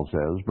only, Paul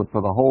says, but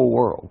for the whole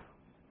world.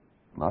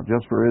 Not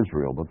just for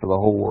Israel, but for the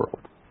whole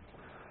world.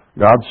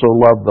 God so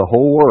loved the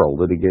whole world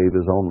that he gave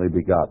his only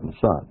begotten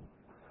Son.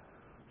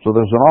 So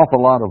there's an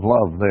awful lot of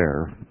love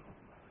there,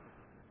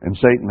 and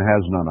Satan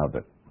has none of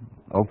it.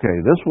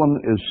 Okay, this one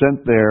is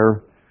sent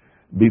there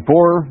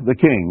before the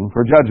king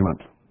for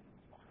judgment,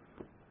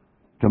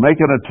 to make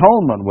an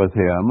atonement with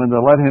him and to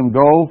let him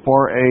go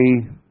for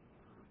a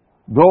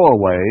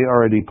go-away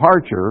or a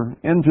departure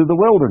into the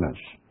wilderness.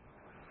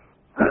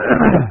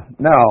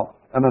 Now,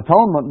 an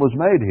atonement was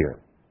made here.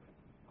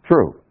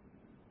 True.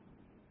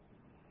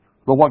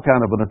 But what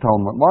kind of an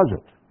atonement was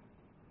it?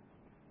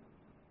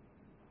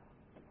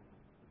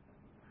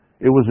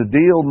 It was a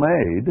deal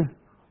made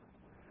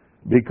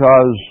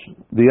because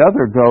the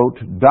other goat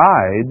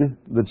died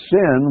that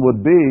sin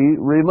would be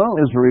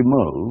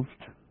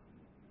removed.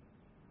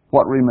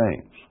 What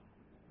remains?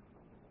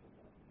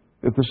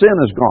 If the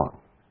sin is gone,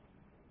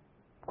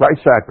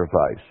 Christ's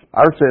sacrifice,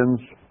 our sins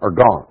are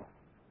gone.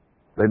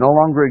 They no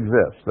longer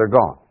exist. They're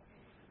gone.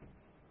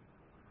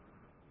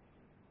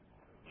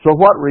 So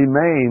what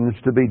remains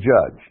to be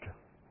judged?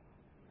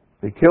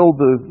 He killed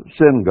the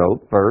sin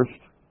goat first.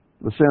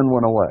 The sin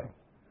went away.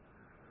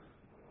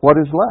 What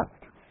is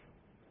left?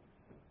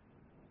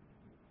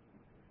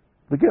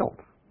 The guilt.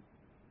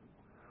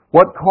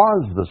 What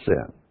caused the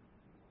sin?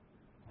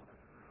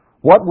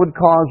 What would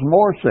cause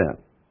more sin?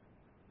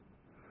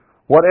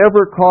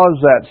 Whatever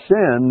caused that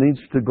sin needs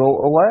to go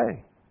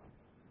away.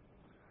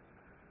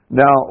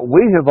 Now,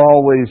 we have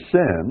always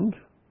sinned,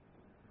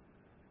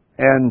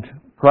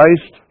 and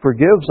Christ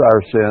forgives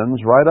our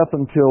sins right up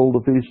until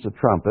the Feast of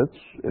Trumpets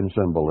in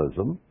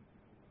symbolism.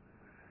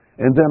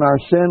 And then our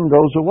sin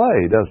goes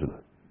away, doesn't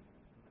it?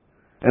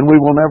 And we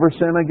will never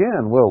sin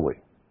again, will we?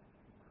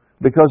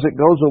 Because it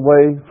goes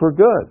away for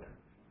good.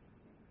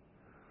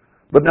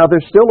 But now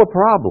there's still a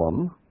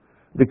problem,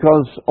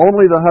 because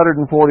only the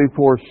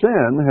 144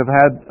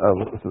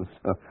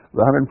 the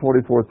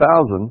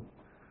 144,000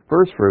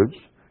 first fruits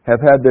have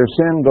had their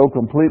sin go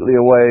completely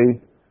away,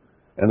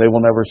 and they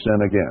will never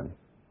sin again.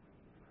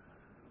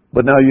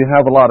 But now you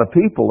have a lot of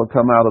people that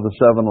come out of the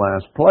 7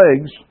 last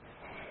plagues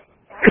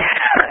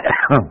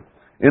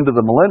into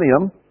the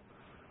millennium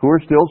who are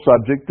still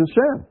subject to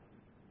sin.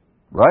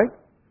 Right?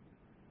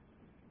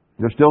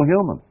 They're still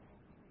human.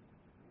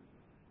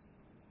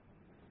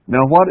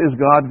 Now what is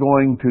God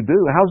going to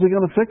do? How's He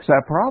going to fix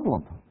that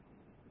problem?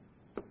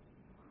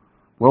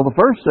 Well, the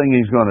first thing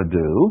He's going to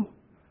do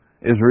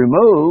is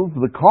remove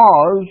the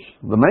cause,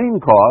 the main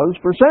cause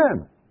for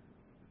sin.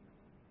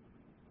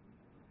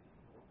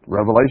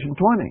 Revelation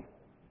 20.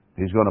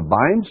 He's going to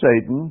bind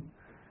Satan,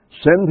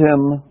 send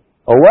him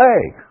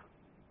away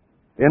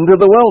into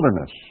the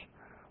wilderness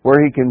where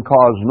he can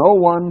cause no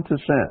one to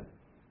sin.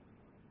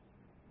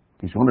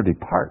 He's going to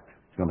depart.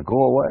 He's going to go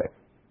away.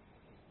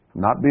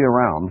 Not be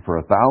around for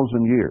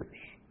 1,000 years.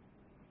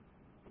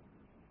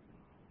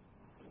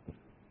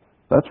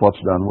 That's what's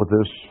done with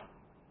this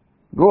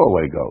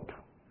go-away goat.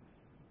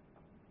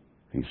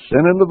 He's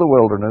sent into the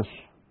wilderness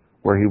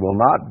where he will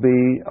not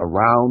be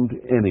around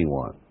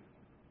anyone.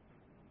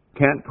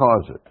 Can't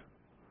cause it.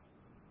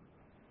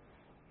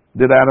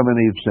 Did Adam and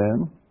Eve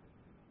sin?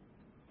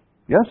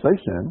 Yes, they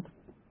sinned.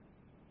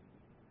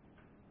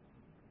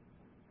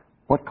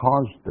 What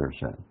caused their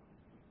sin?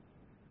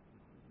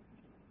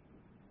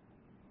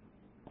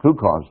 Who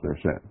caused their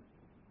sin?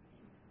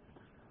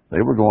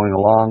 They were going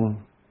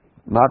along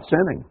not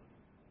sinning.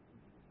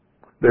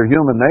 Their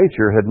human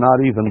nature had not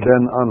even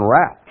been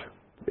unwrapped,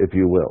 if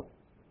you will.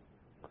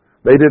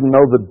 They didn't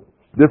know the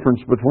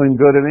difference between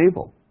good and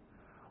evil.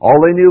 All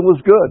they knew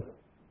was good.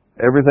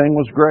 Everything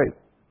was great.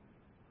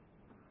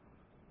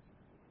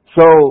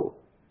 So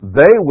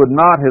they would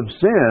not have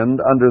sinned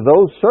under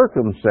those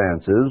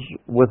circumstances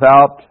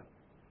without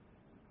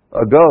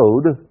a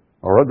goad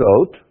or a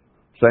goat,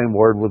 same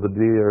word with a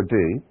D or D,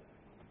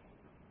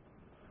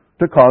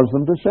 to cause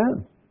them to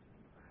sin.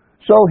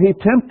 So He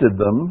tempted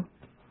them,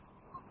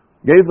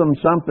 gave them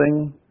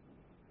something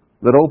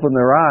that opened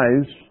their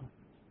eyes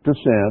to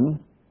sin,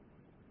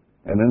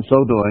 and in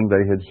so doing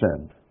they had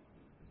sinned.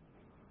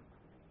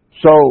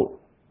 So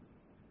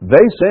they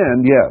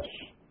sinned, yes,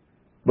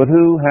 but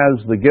who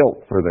has the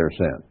guilt for their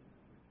sin?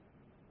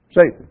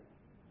 Satan.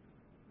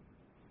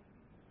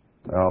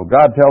 Now,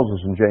 God tells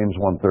us in James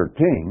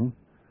 1:13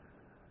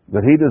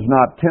 that He does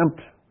not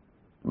tempt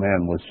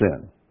man with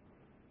sin.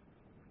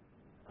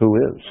 Who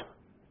is?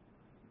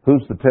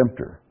 Who's the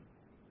tempter?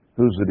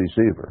 Who's the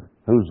deceiver?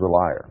 Who's the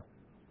liar?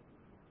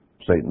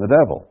 Satan the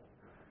devil.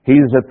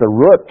 He's at the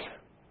root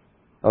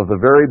of the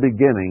very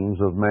beginnings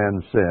of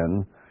man's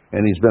sin,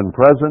 and he's been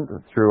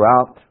present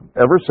throughout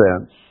ever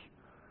since,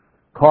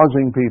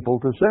 causing people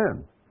to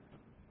sin.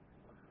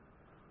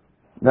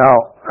 Now,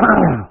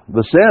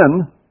 the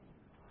sin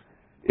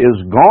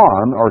is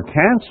gone or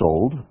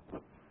canceled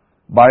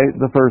by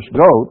the first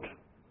goat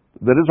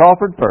that is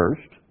offered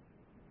first,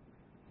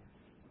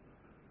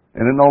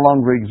 and it no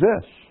longer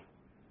exists.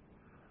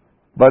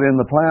 But in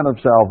the plan of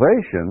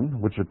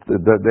salvation, which the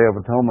Day of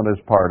Atonement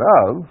is part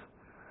of,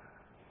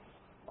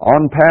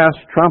 on past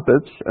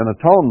trumpets and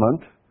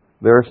atonement,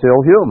 there are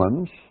still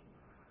humans.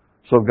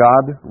 So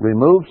God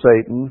removes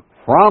Satan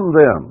from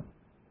them,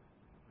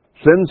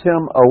 sends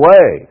him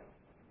away,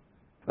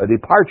 a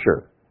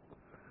departure,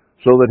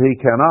 so that he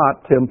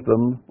cannot tempt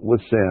them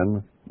with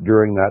sin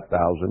during that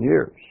 1,000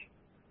 years.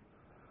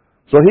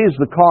 So he's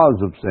the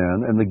cause of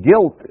sin, and the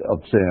guilt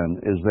of sin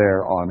is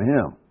there on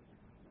him.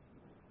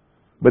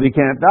 But he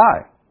can't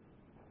die.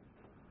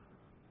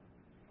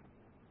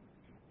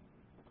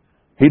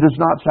 He does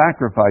not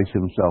sacrifice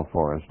himself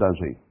for us, does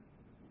he?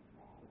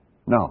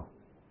 No.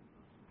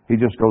 He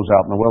just goes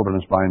out in the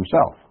wilderness by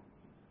himself.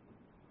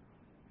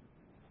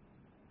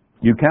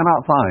 You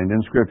cannot find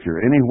in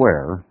Scripture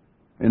anywhere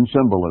in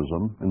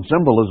symbolism, and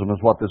symbolism is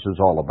what this is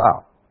all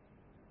about.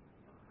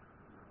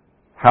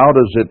 How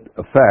does it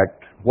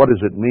affect, what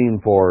does it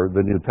mean for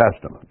the New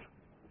Testament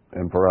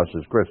and for us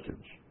as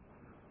Christians?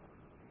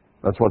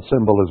 That's what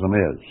symbolism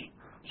is.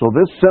 So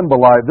this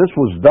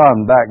was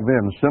done back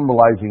then,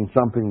 symbolizing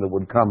something that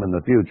would come in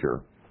the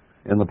future.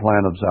 in the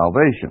plan of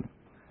salvation.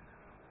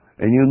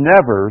 And you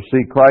never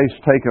see Christ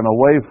taken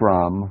away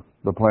from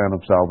the plan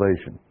of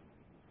salvation.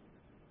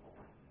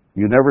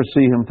 You never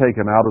see Him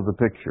taken out of the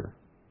picture.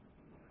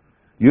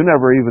 You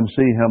never even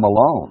see Him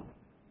alone.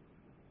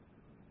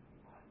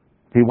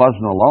 He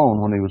wasn't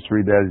alone when He was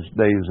 3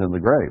 days in the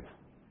grave.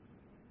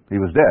 He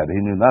was dead.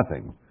 He knew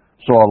nothing.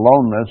 So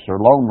aloneness or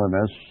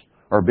loneliness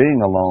or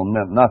being alone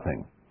meant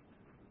nothing.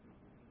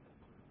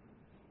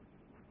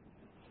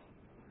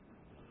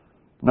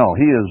 No,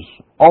 He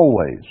is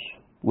always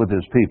with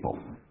His people.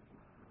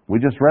 We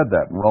just read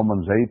that in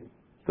Romans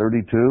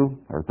 8:32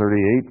 or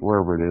 38,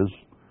 wherever it is.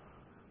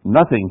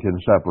 Nothing can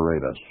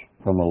separate us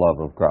from the love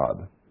of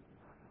God.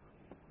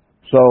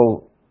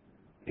 So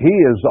He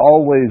is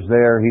always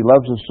there. He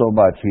loves us so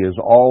much. He is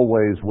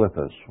always with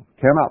us.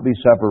 Cannot be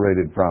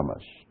separated from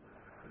us.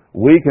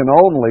 We can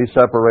only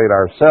separate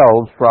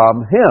ourselves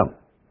from Him.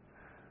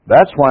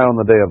 That's why on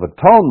the Day of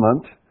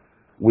Atonement,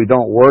 we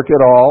don't work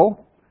at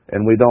all,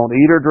 and we don't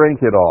eat or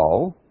drink at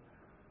all,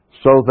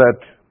 so that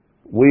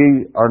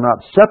we are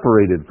not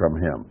separated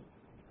from Him.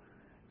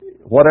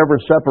 Whatever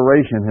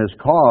separation has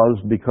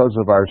caused because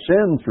of our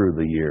sin through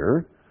the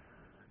year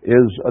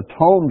is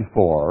atoned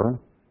for,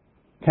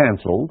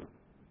 canceled,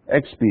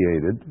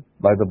 expiated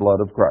by the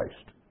blood of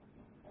Christ.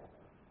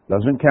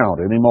 Doesn't count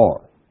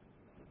anymore.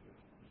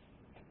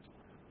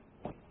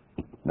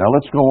 Now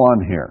let's go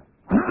on here.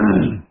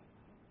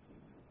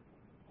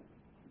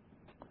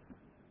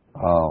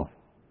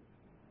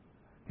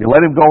 He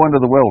let him go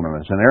into the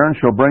wilderness, and Aaron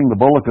shall bring the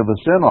bullock of the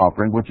sin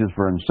offering, which is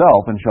for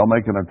himself, and shall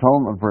make an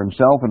atonement for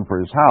himself and for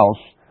his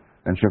house,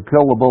 and shall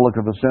kill the bullock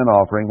of the sin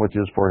offering, which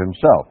is for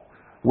himself.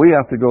 We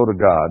have to go to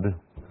God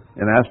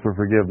and ask for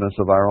forgiveness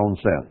of our own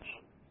sins,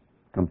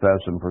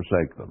 confess and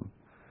forsake them.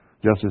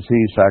 Just as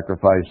He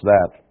sacrificed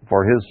that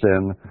for His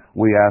sin,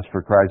 we ask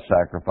for Christ's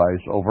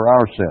sacrifice over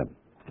our sin.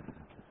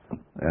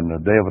 And the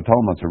Day of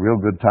Atonement is a real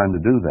good time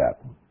to do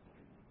that.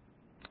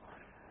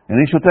 And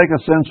he shall take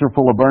a censer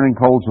full of burning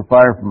coals of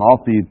fire from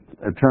off the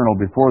eternal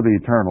before the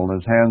eternal, and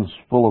his hands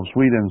full of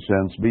sweet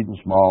incense, beaten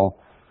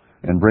small,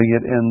 and bring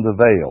it in the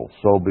veil.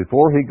 So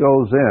before he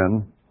goes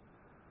in,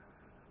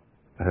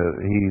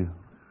 he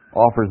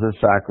offers this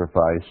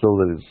sacrifice so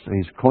that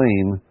he's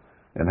clean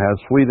and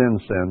has sweet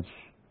incense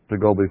to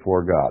go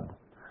before God.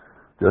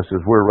 Just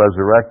as we're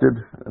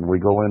resurrected and we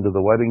go into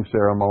the wedding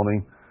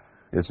ceremony,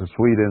 it's a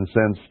sweet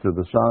incense to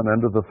the Son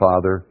and to the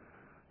Father,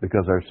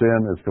 because our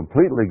sin is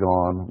completely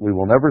gone. We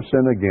will never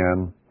sin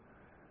again.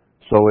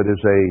 So it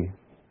is a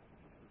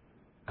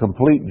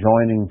complete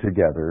joining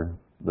together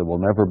that will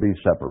never be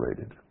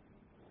separated.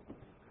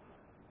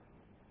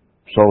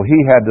 So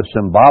he had to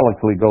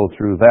symbolically go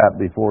through that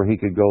before he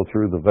could go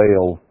through the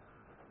veil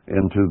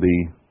into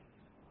the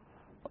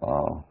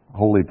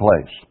holy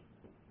place.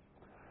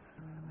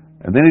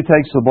 And then he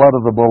takes the blood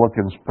of the bullock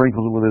and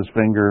sprinkles it with his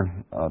finger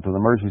to the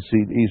mercy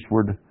seat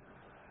eastward,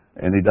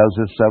 and he does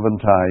this 7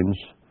 times.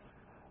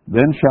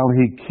 Then shall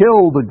he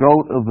kill the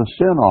goat of the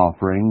sin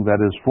offering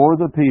that is for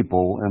the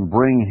people, and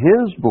bring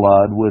his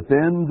blood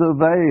within the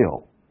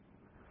veil.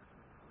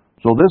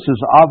 So this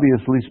is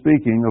obviously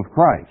speaking of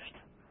Christ.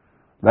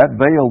 That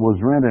veil was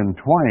rent in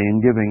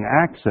twain, giving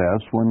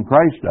access when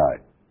Christ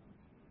died.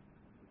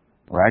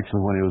 Or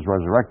actually when he was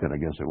resurrected, I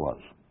guess it was.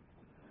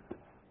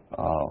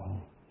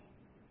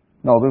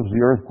 No, there was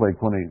the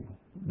earthquake when he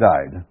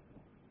died.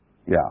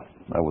 Yeah,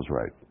 that was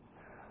right.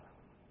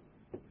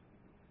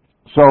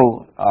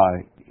 So,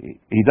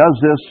 he does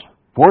this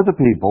for the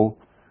people,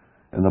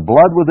 and the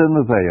blood within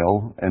the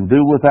veil, and do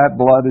with that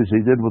blood as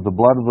he did with the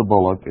blood of the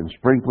bullock, and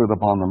sprinkle it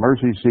upon the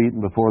mercy seat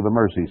and before the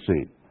mercy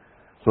seat.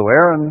 So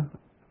Aaron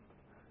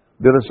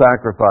did a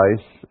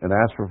sacrifice and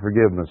asked for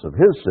forgiveness of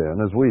his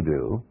sin, as we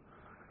do,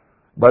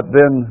 but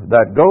then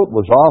that goat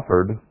was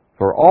offered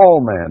for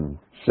all men's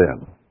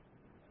sin,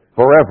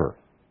 forever,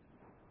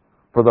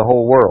 for the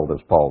whole world,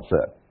 as Paul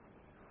said.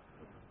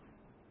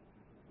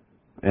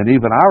 And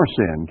even our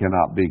sin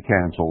cannot be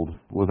canceled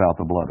without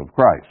the blood of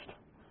Christ.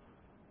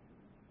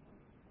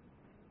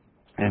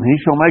 And he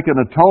shall make an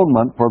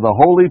atonement for the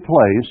holy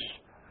place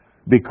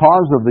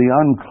because of the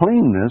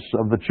uncleanness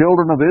of the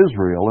children of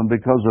Israel and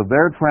because of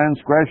their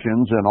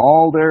transgressions and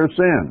all their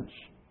sins.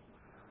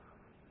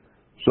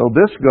 So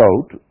this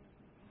goat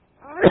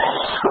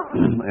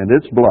and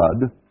its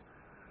blood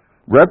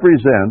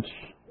represents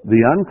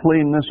the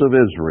uncleanness of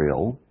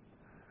Israel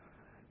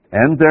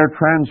and their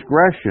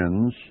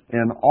transgressions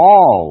in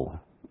all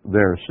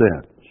their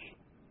sins.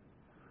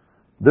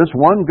 This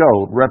one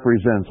goat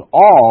represents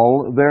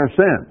all their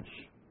sins.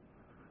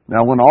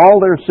 Now, when all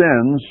their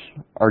sins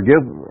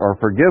are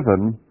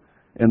forgiven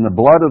in the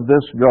blood of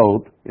this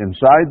goat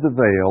inside the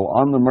veil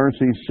on the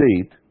mercy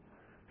seat,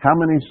 how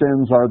many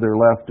sins are there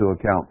left to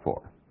account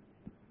for?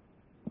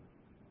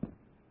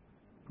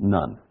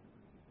 None.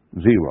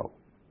 0.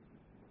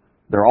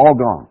 They're all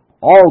gone.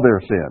 All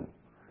their sin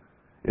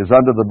is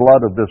under the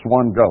blood of this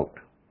one goat.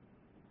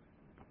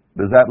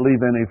 Does that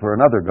leave any for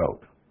another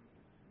goat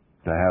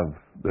to have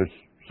their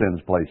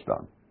sins placed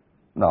on?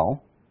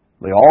 No.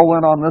 They all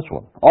went on this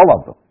one. All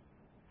of them.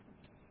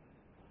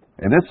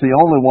 And it's the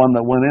only one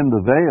that went in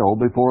the veil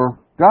before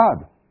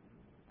God.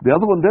 The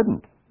other one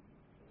didn't.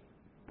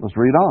 Let's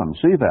read on,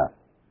 see that.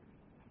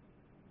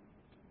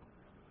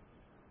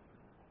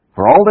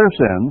 For all their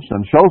sins,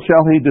 and so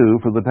shall he do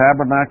for the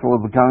tabernacle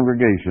of the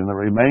congregation that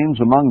remains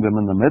among them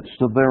in the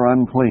midst of their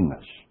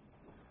uncleanness.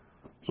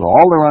 So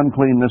all their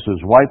uncleanness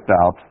is wiped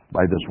out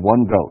by this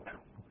one goat.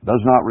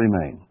 Does not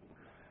remain.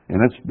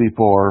 And it's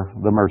before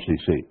the mercy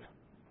seat.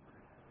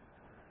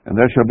 And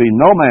there shall be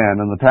no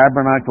man in the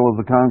tabernacle of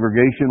the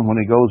congregation when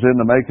he goes in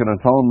to make an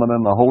atonement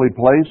in the holy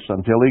place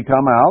until he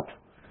come out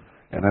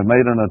and have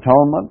made an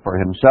atonement for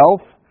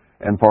himself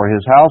and for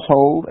his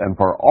household and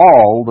for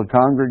all the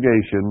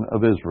congregation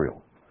of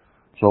Israel.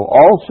 So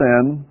all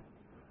sin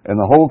and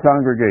the whole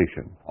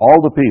congregation,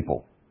 all the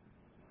people,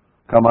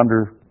 come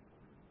under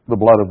the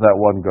blood of that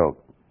one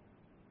goat.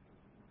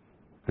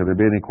 Could there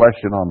be any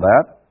question on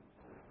that?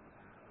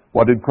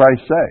 What did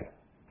Christ say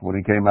when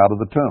he came out of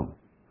the tomb?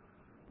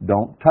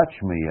 Don't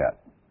touch me yet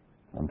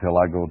until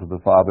I go to the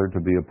Father to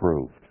be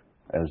approved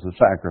as the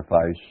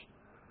sacrifice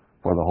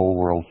for the whole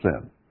world's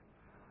sin.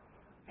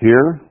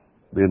 Here,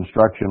 the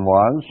instruction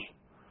was,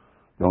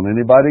 don't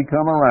anybody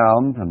come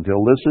around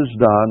until this is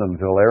done,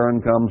 until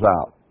Aaron comes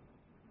out.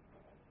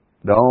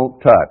 Don't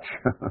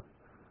touch.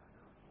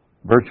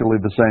 Virtually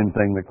the same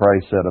thing that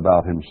Christ said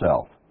about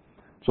himself.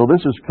 So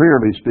this is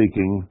clearly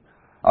speaking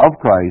of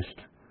Christ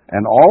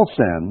and all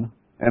sin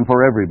and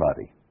for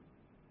everybody.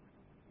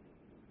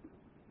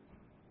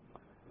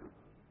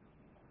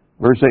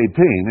 Verse 18,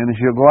 and he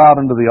shall go out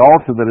unto the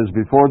altar that is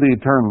before the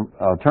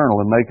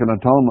eternal and make an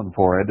atonement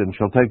for it, and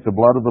shall take the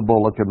blood of the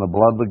bullock and the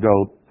blood of the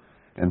goat,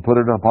 and put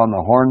it upon the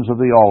horns of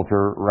the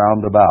altar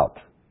round about.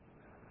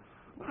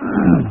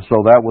 So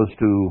that was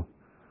to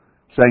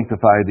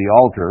sanctify the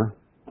altar.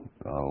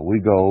 We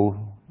go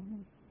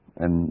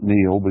and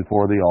kneel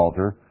before the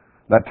altar.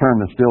 That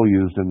term is still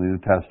used in the New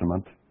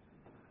Testament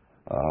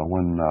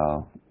when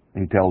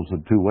he tells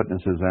the two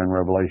witnesses there in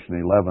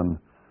Revelation 11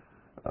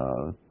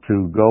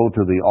 to go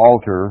to the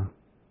altar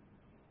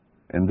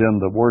and them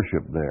that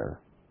worship there,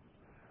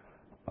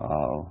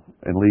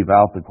 and leave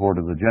out the court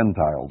of the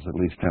Gentiles, at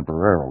least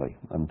temporarily,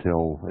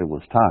 until it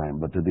was time,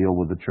 but to deal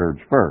with the church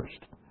first.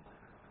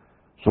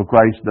 So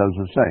Christ does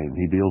the same.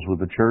 He deals with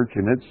the church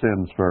and its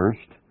sins first.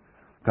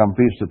 Come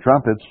Feast of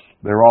Trumpets,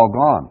 they're all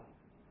gone.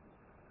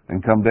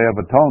 And come Day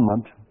of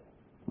Atonement,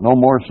 no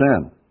more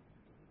sin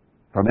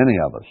from any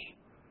of us.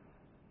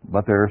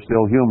 But there are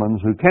still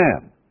humans who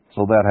can.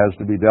 So that has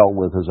to be dealt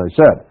with, as I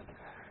said.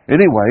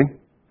 Anyway,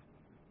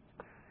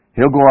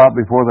 he'll go out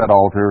before that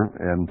altar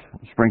and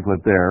sprinkle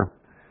it there,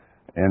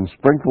 and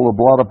sprinkle the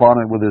blood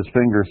upon it with his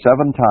finger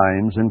 7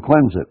 times, and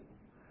cleanse it,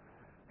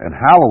 and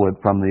hallow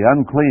it from the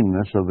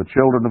uncleanness of the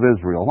children of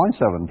Israel. Why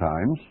 7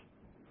 times?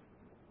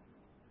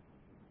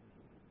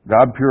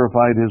 God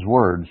purified his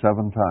word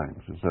 7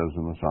 times, it says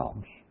in the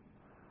Psalms.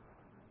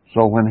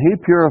 So when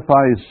he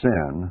purifies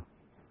sin,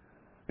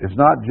 it's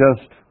not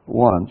just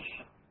once.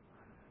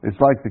 It's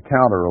like the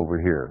counter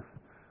over here.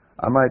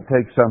 I might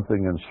take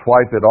something and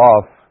swipe it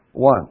off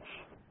once,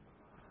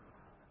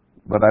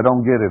 but I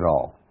don't get it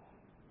all.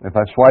 If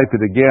I swipe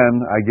it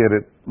again, I get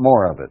it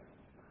more of it.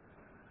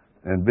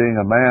 And being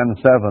a man,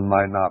 7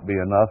 might not be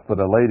enough, but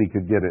a lady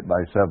could get it by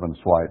 7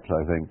 swipes,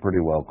 I think,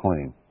 pretty well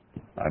clean.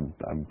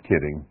 I'm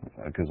kidding,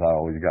 because I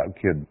always got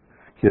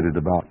kidded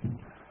about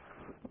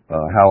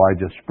how I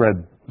just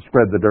spread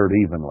the dirt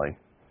evenly.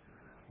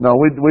 No,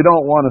 we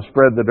don't want to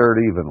spread the dirt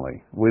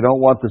evenly. We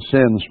don't want the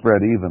sin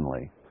spread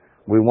evenly.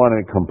 We want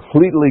it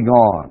completely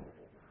gone.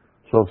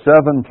 So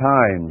 7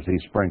 times he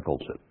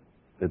sprinkles it.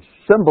 It's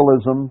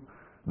symbolism,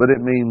 but it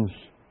means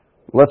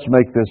let's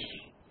make this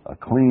a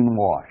clean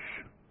wash.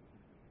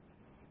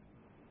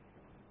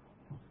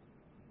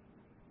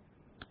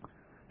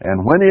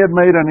 And when he had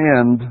made an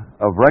end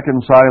of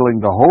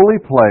reconciling the holy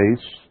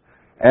place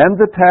and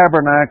the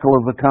tabernacle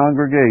of the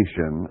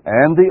congregation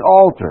and the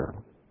altar,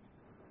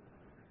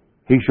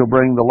 he shall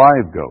bring the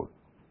live goat.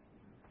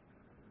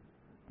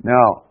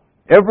 Now,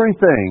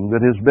 everything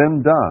that has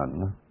been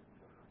done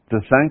to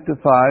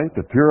sanctify,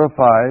 to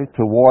purify,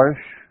 to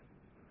wash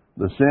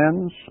the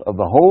sins of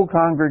the whole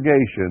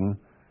congregation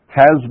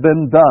has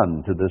been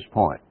done to this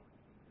point.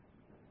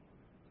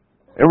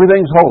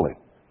 Everything's holy.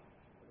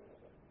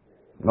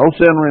 No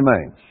sin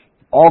remains.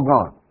 All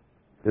gone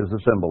is the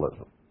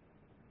symbolism.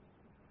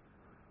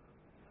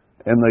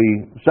 And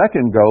the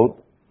second goat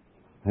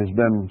has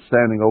been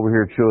standing over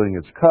here chewing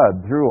its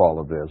cud through all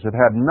of this. It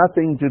had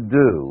nothing to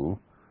do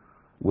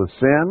with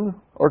sin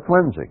or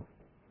cleansing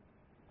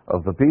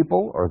of the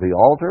people or the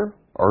altar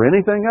or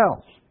anything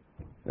else.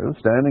 It was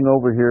standing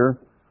over here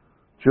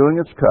chewing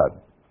its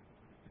cud.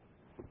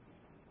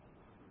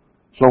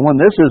 So when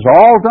this is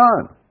all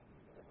done,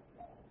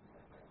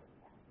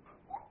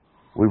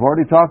 we've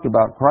already talked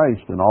about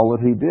Christ and all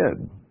that he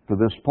did to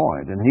this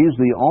point, and his is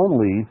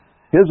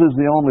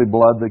the only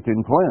blood that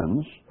can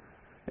cleanse,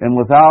 and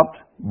without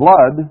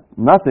blood,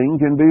 nothing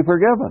can be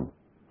forgiven.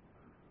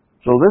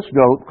 So this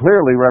goat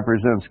clearly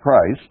represents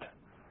Christ,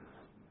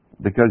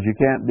 because you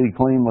can't be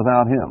clean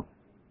without him.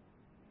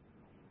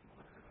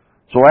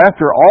 So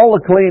after all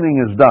the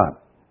cleaning is done,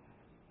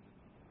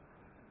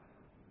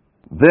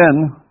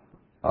 then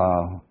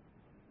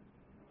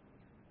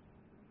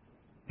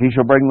he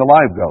shall bring the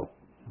live goat.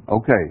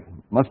 Okay,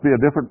 must be a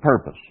different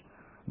purpose.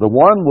 The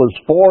one was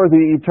for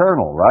the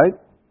eternal, right?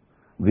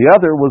 The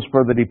other was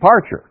for the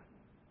departure.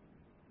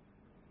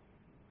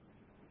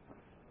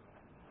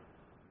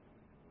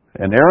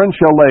 And Aaron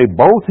shall lay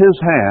both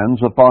his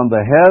hands upon the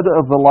head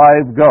of the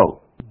live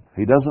goat.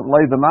 He doesn't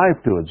lay the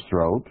knife to its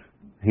throat.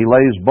 He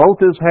lays both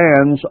his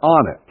hands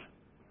on it.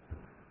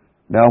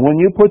 Now, when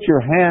you put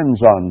your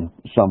hands on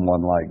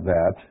someone like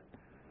that,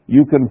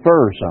 you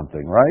confer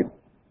something, right?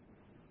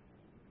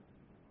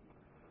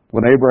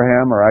 When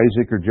Abraham or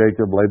Isaac or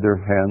Jacob laid their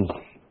hands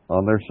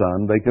on their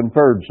son, they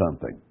conferred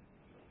something.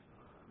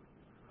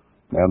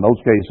 Now, in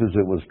those cases,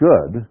 it was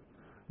good.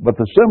 But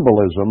the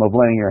symbolism of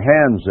laying your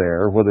hands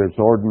there, whether it's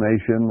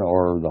ordination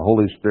or the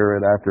Holy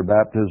Spirit after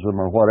baptism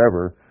or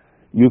whatever,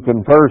 you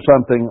confer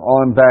something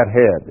on that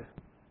head.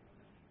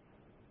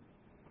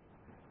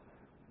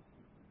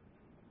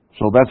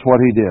 So that's what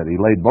he did. He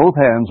laid both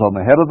hands on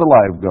the head of the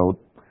live goat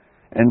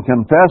and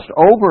confessed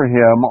over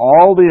him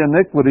all the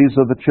iniquities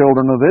of the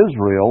children of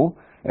Israel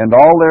and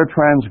all their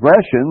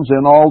transgressions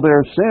and all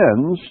their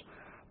sins,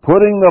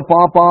 putting them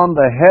upon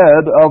the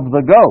head of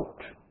the goat,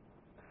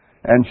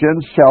 and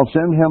shall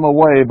send him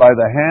away by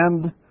the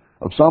hand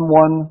of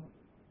someone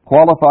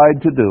qualified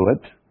to do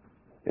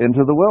it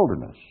into the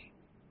wilderness.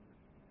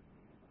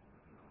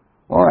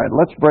 All right,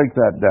 let's break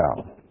that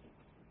down.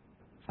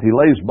 He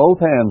lays both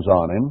hands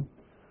on him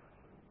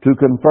to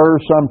confer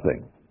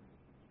something.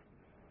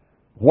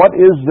 What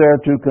is there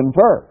to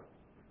confer?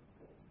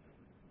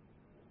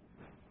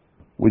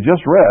 We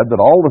just read that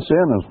all the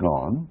sin is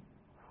gone.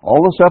 All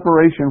the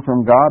separation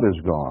from God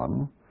is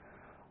gone.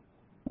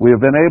 We have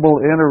been able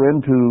to enter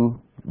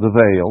into the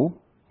veil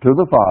to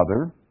the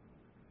Father.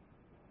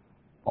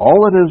 All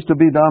that is to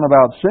be done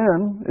about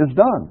sin is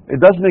done. It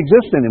doesn't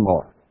exist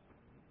anymore.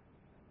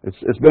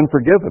 It's been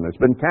forgiven. It's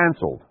been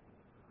canceled.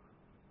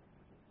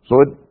 So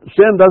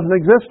sin doesn't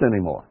exist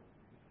anymore.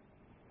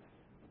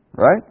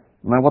 Right?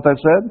 Isn't that what that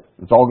said?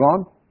 It's all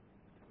gone?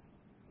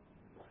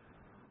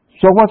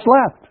 So what's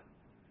left?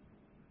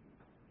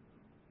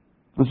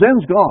 The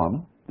sin's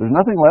gone. There's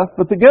nothing left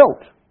but the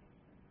guilt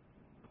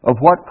of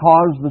what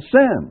caused the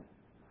sin.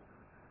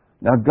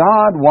 Now,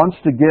 God wants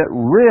to get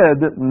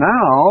rid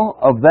now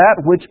of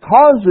that which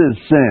causes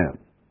sin.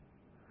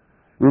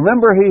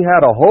 Remember, He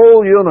had a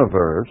whole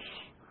universe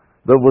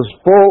that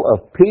was full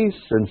of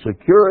peace and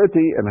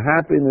security and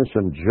happiness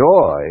and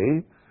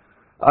joy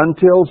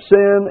until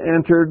sin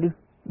entered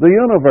the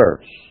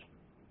universe.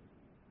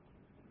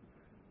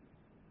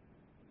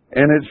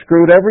 And it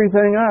screwed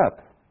everything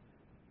up.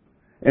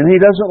 And He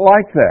doesn't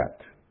like that.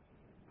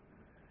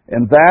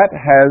 And that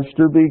has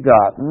to be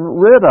gotten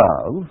rid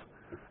of.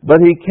 But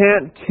He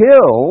can't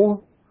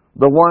kill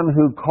the one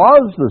who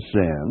caused the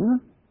sin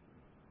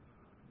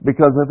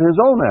because of His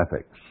own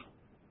ethics.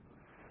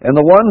 And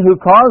the one who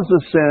caused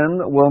the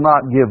sin will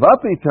not give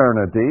up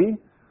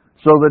eternity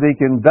so that He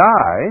can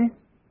die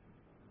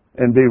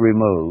and be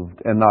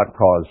removed and not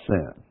cause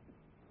sin.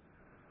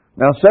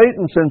 Now,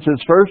 Satan, since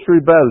his first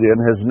rebellion,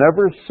 has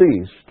never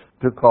ceased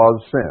to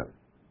cause sin.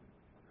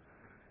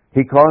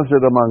 He caused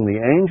it among the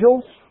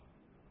angels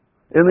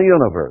in the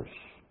universe.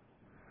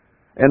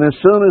 And as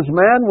soon as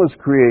man was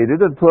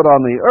created and put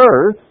on the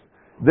earth,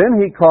 then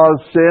he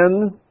caused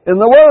sin in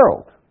the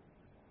world.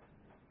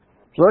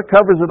 So that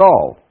covers it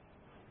all.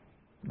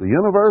 The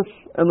universe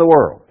and the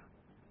world.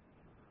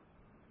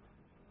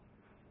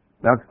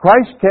 Now,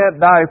 Christ can't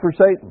die for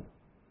Satan.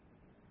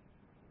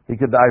 He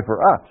could die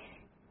for us,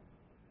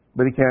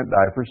 but He can't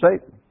die for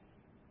Satan.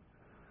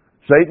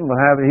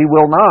 He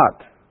will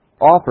not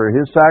offer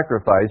His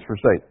sacrifice for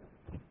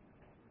Satan.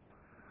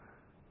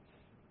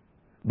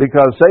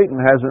 Because Satan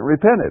hasn't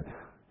repented.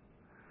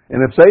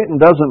 And if Satan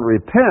doesn't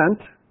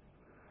repent,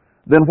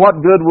 then what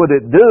good would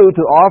it do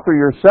to offer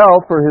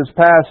yourself for his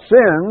past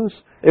sins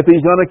if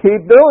he's going to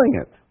keep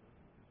doing it?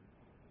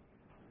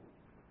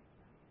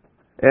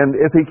 And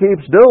if he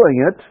keeps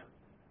doing it,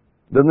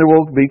 then there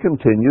will be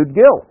continued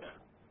guilt.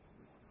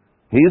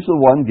 He's the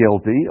one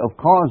guilty of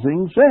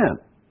causing sin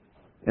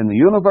in the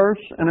universe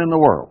and in the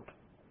world.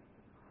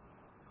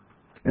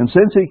 And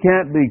since he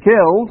can't be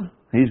killed,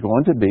 he's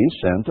going to be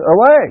sent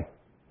away.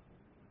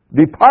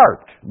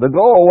 Depart, the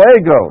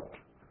go-away goat.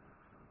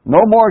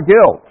 No more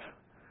guilt.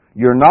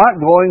 You're not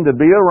going to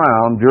be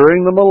around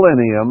during the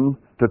millennium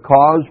to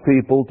cause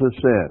people to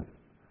sin.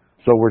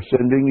 So we're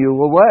sending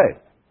you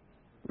away.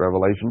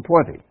 Revelation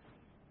 20.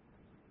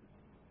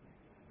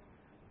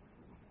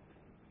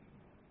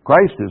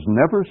 Christ is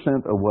never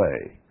sent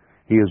away.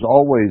 He is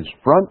always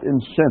front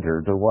and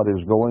center to what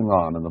is going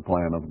on in the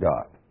plan of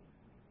God.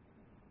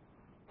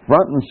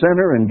 Front and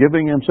center in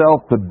giving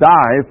Himself to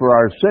die for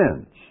our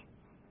sins.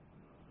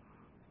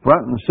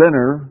 Front and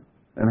center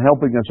in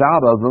helping us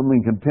out of them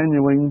and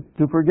continuing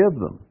to forgive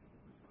them.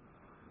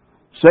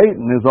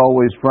 Satan is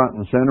always front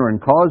and center in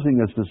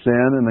causing us to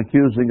sin and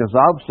accusing us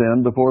of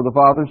sin before the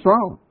Father's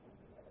throne.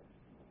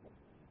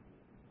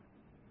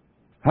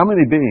 How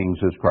many beings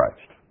is Christ?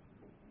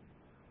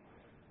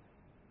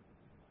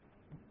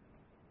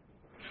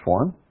 Just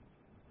one.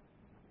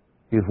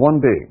 He's one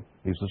being.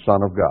 He's the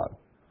Son of God.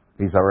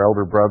 He's our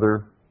elder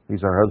brother.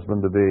 He's our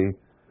husband-to-be.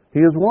 He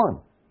is one.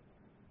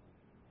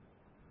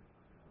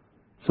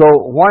 So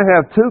why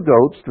have two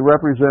goats to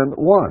represent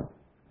one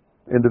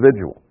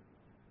individual?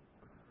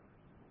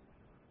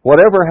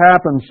 Whatever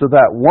happens to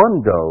that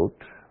one goat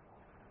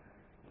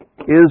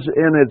is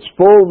in its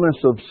fullness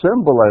of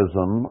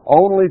symbolism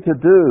only to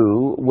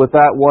do with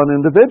that one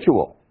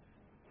individual.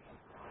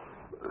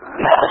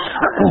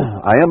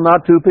 I am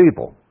not two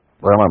people.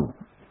 Well, I'm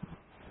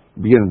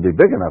beginning to be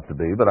big enough to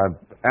be, but I'm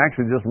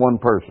actually just one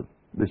person,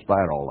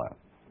 despite all that.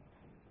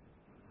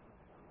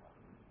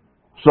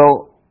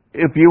 So,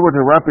 if you were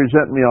to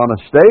represent me on a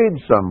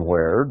stage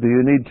somewhere, do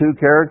you need two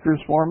characters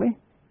for me?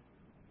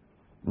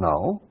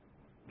 No,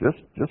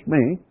 just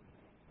me.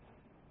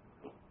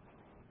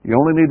 You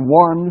only need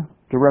one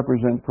to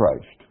represent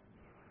Christ,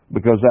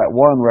 because that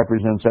one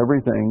represents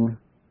everything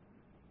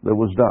that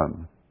was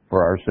done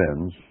for our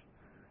sins,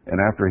 and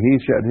after He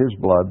shed His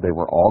blood, they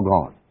were all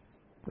gone.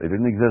 They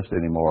didn't exist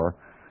anymore.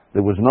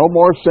 There was no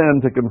more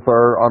sin to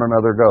confer on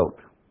another goat.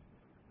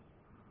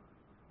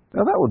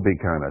 Now that would be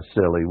kind of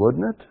silly,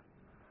 wouldn't it?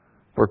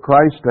 For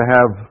Christ to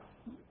have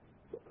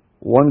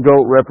one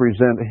goat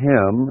represent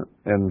Him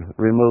and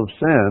remove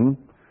sin,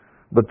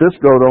 but this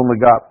goat only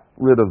got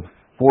rid of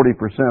 40%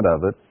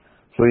 of it,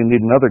 so you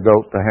need another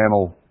goat to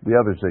handle the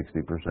other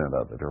 60%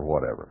 of it, or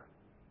whatever.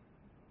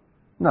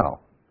 No.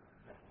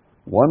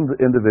 One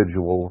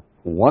individual,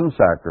 one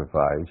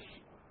sacrifice,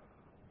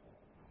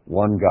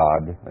 one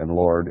God and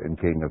Lord and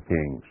King of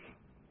Kings.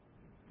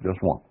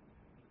 Just one.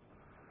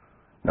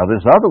 Now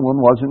this other one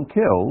wasn't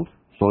killed,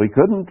 so he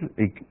couldn't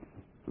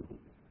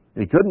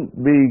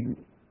be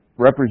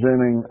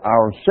representing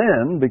our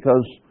sin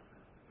because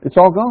it's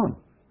all gone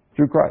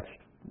through Christ.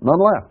 None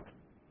left.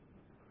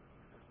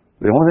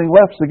 The only thing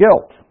left is the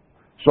guilt.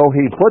 So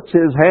He puts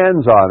His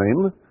hands on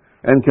him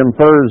and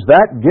confers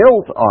that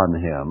guilt on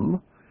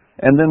him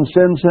and then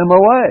sends him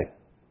away.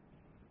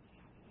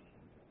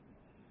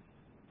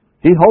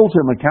 He holds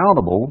him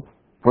accountable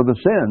for the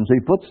sins. He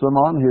puts them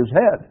on his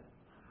head.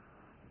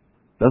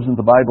 Doesn't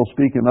the Bible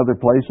speak in other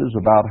places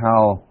about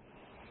how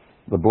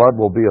the blood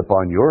will be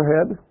upon your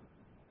head?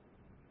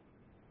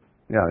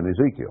 Yeah, in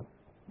Ezekiel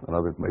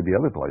and maybe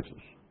other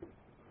places.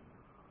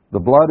 The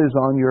blood is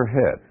on your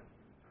head.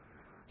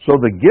 So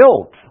the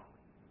guilt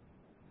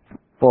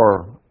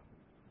for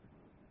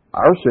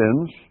our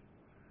sins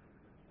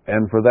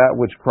and for that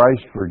which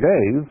Christ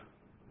forgave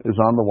is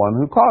on the one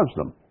who caused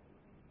them.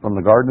 From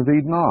the Garden of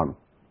Eden on.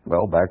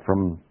 Well, back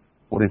from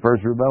when he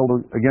first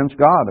rebelled against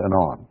God and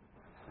on.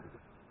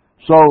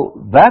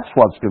 So that's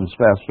what's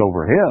confessed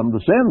over him.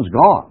 The sin's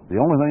gone. The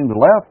only thing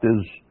left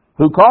is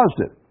who caused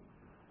it.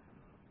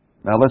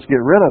 Now let's get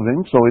rid of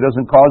him so he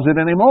doesn't cause it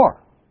anymore.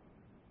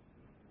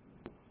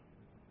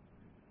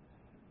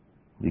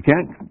 You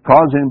can't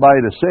cause anybody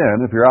to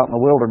sin if you're out in the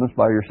wilderness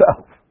by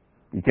yourself.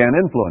 You can't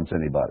influence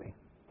anybody.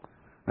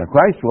 Now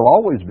Christ will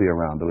always be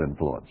around to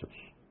influence us,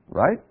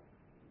 right?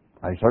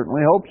 I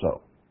certainly hope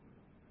so.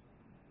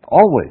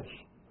 Always.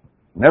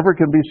 Never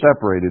can be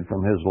separated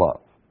from His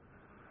love.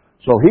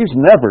 So He's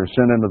never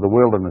sent into the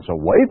wilderness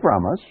away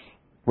from us,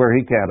 where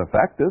He can't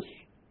affect us.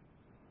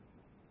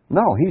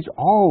 No, He's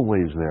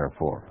always there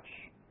for us.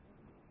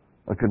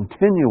 A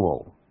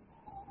continual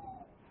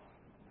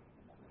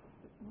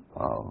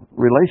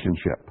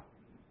relationship.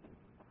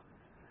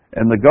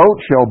 And the goat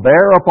shall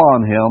bear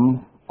upon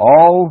him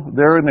all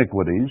their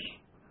iniquities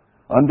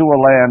unto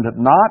a land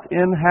not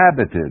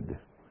inhabited,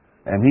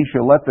 and he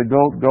shall let the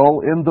goat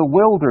go in the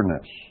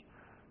wilderness.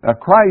 Now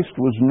Christ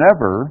was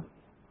never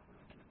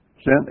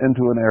sent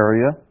into an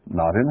area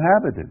not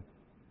inhabited.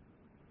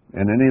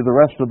 In any of the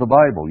rest of the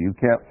Bible, you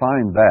can't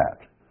find that.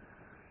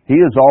 He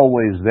is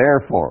always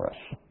there for us.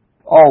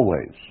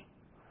 Always.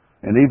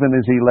 And even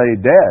as He lay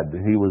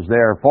dead, He was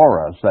there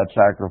for us. That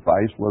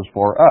sacrifice was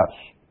for us.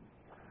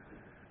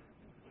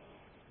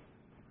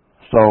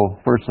 So,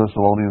 1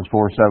 Thessalonians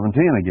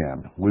 4:17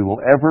 again. We will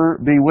ever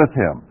be with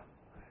Him.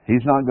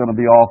 He's not going to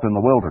be off in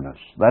the wilderness.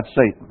 That's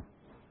Satan.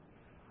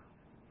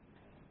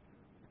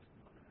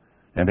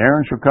 And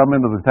Aaron shall come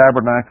into the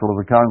tabernacle of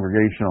the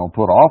congregation and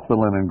put off the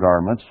linen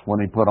garments when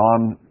he put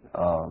on,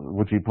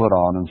 which he put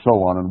on, and so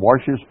on, and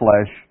wash his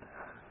flesh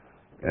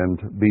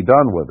and be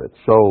done with it.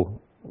 So,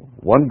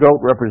 one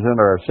goat represented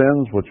our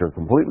sins, which are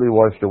completely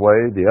washed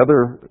away. The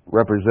other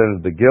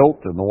represented the guilt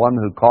and the one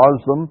who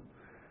caused them.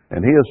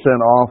 And he is sent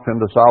off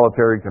into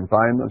solitary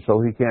confinement, so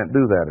he can't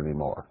do that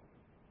anymore.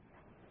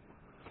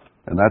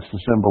 And that's the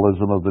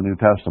symbolism of the New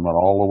Testament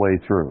all the way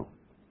through.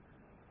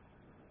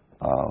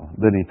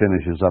 Then he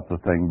finishes up the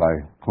thing by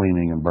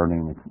cleaning and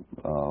burning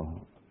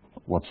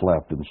what's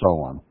left and so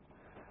on.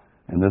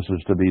 And this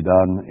is to be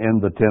done in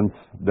the 10th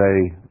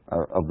day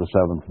of the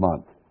 7th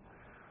month.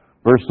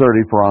 Verse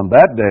 30, for on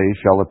that day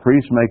shall the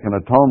priest make an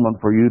atonement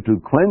for you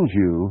to cleanse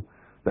you,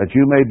 that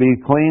you may be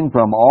clean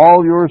from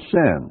all your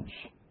sins.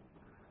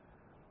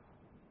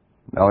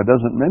 Now, it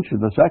doesn't mention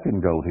the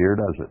second goat here,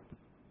 does it?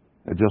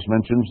 It just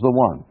mentions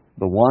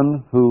the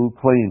one who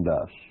cleaned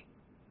us.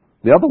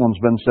 The other one's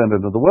been sent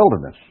into the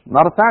wilderness.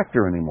 Not a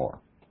factor anymore.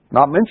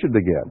 Not mentioned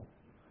again.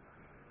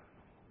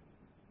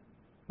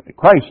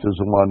 Christ is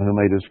the one who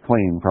made us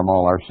clean from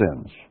all our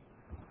sins.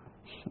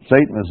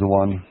 Satan is the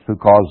one who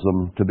caused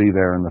them to be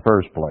there in the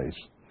first place.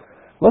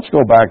 Let's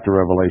go back to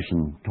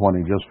Revelation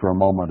 20 just for a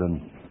moment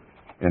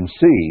and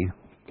see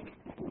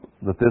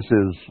that this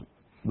is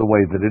the way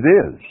that it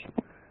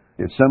is.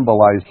 It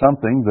symbolized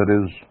something that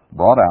is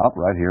brought out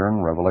right here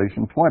in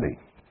Revelation 20.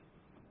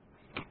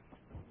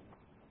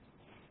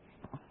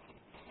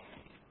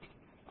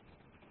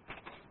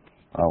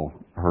 I'll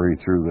hurry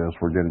through this.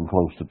 We're getting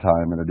close to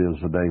time, and it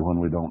is a day when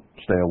we don't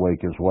stay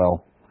awake as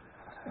well.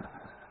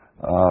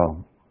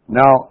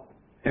 Now,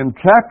 in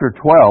chapter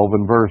 12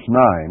 and verse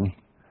 9,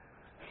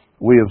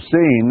 we have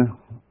seen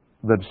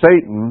that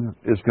Satan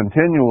is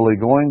continually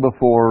going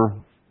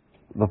before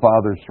the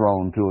Father's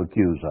throne to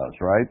accuse us,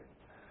 right?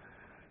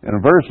 And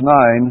in verse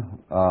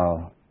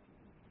 9,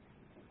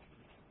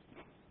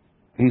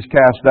 he's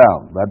cast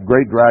down. That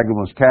great dragon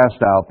was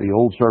cast out, the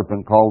old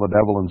serpent called the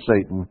devil and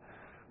Satan,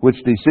 which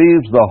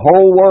deceives the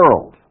whole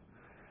world.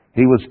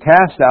 He was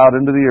cast out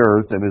into the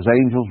earth, and his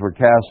angels were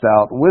cast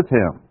out with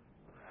him.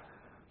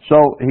 So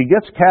he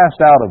gets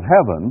cast out of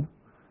heaven,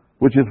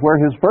 which is where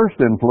his first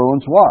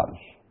influence was.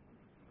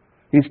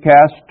 He's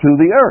cast to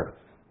the earth.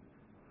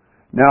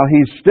 Now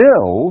he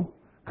still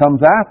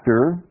comes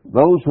after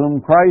those whom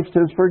Christ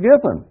has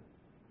forgiven.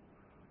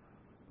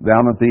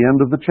 Down at the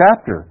end of the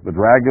chapter, the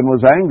dragon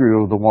was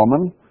angry with the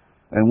woman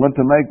and went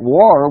to make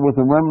war with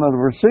the remnant of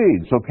her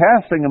seed. So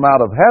casting him out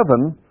of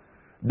heaven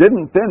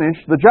didn't finish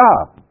the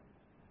job.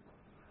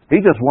 He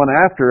just went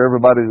after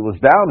everybody that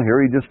was down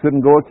here. He just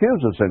couldn't go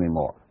accuse us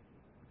anymore.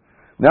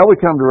 Now we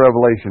come to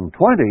Revelation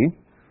 20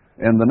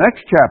 and the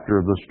next chapter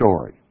of the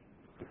story.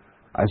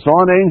 I saw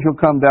an angel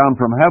come down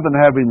from heaven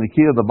having the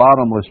key of the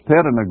bottomless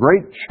pit and a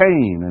great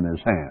chain in his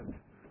hand.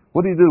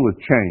 What do you do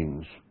with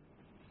chains?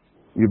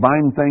 You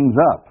bind things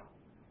up.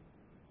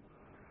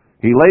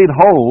 He laid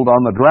hold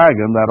on the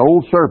dragon, that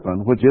old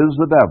serpent, which is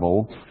the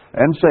devil,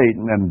 and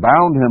Satan, and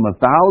bound him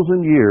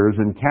 1,000 years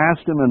and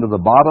cast him into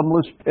the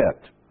bottomless pit,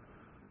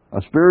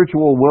 a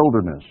spiritual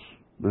wilderness.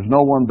 There's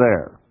no one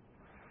there.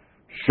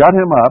 Shut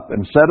him up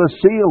and set a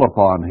seal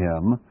upon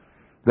him,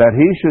 that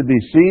he should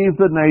deceive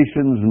the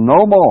nations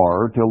no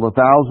more till the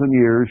 1,000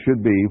 years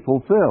should be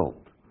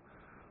fulfilled.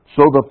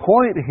 So the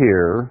point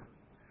here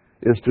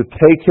is to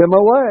take him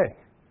away,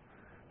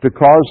 to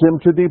cause him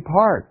to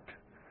depart,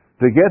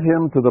 to get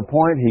him to the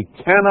point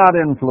he cannot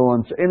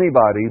influence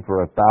anybody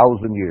for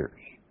 1,000 years.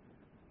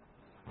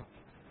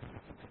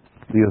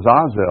 The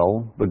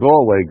Azazel, the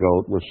go-away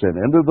goat, was sent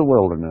into the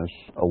wilderness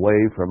away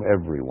from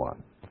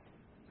everyone.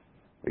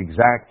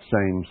 Exact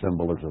same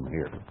symbolism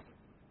here.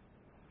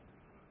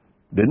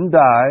 Didn't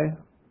die,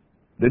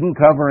 didn't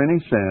cover any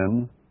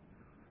sin,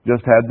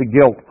 just had the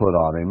guilt put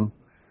on him,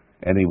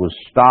 and he was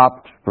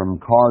stopped from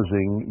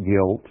causing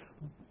guilt,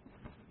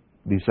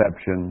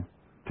 deception,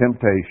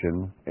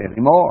 temptation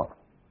anymore.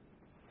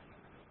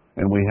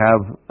 And we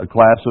have a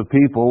class of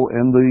people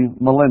in the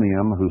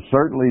millennium who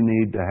certainly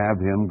need to have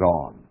him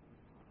gone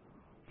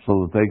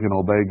so that they can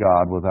obey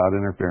God without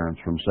interference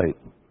from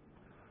Satan.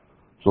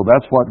 So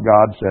that's what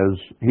God says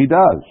he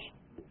does.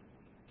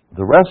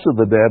 The rest of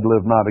the dead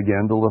live not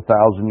again till the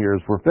 1,000 years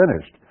were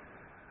finished.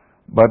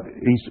 But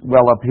he's,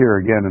 well, up here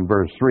again in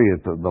verse 3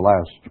 at the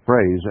last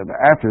phrase, and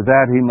after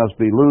that he must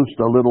be loosed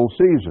a little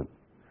season.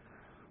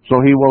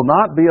 So he will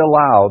not be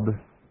allowed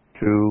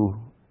to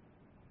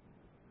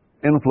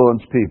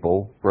influence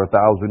people for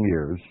 1,000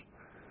 years.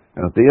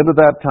 And at the end of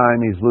that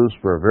time, he's loose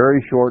for a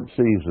very short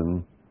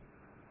season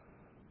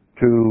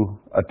to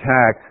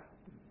attack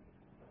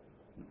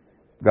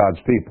God's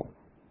people.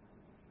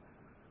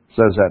 It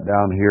says that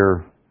down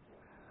here.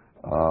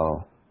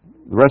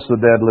 The rest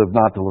of the dead live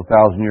not till the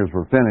 1,000 years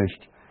were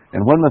finished.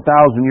 And when the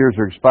 1,000 years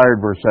are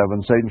expired, verse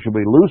 7, Satan shall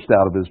be loosed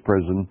out of his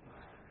prison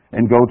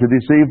and go to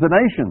deceive the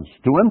nations,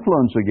 to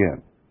influence again.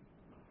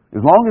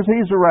 As long as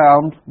he's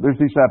around, there's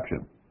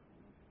deception.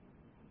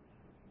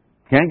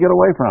 Can't get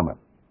away from it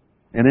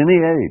in any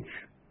age.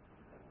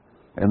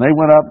 And they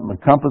went up and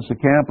encompassed the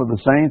camp of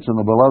the saints in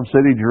the beloved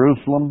city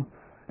Jerusalem,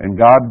 and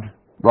God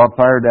brought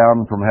fire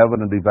down from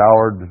heaven and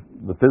devoured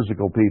the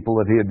physical people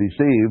that he had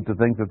deceived to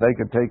think that they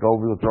could take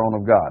over the throne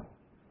of God.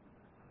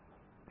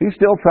 He's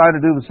still trying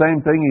to do the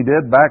same thing he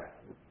did back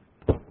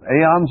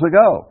aeons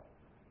ago.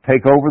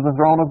 Take over the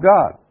throne of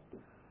God.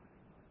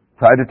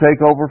 Tried to take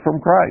over from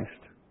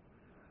Christ.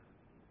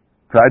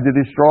 Tried to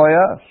destroy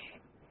us.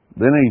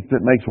 Then he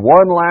makes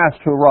one last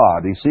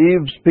hurrah,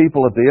 deceives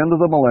people at the end of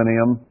the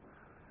millennium,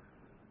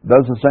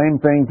 does the same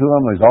thing to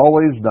them as he's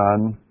always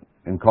done,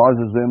 and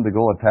causes them to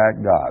go attack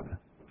God.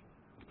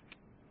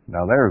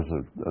 Now there's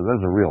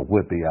a real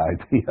whippy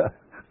idea.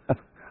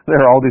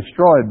 They're all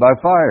destroyed by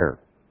fire.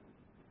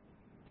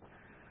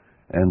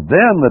 And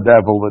then the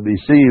devil that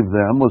deceived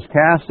them was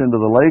cast into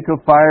the lake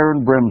of fire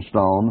and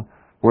brimstone,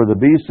 where the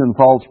beast and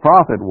false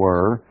prophet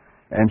were,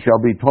 and shall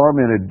be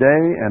tormented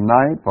day and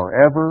night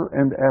forever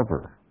and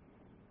ever.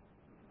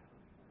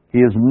 He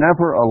is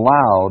never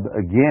allowed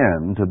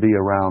again to be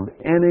around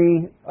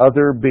any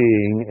other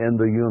being in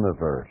the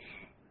universe.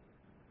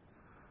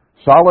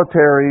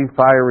 Solitary,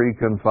 fiery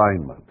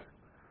confinement.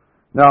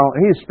 Now,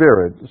 he's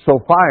spirit, so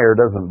fire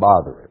doesn't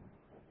bother him.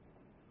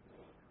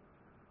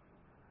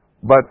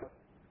 But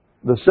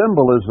the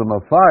symbolism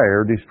of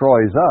fire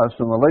destroys us,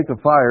 and the lake of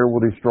fire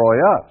will destroy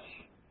us.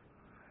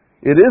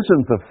 It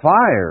isn't the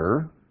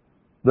fire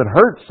that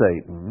hurts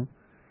Satan.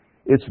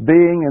 It's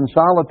being in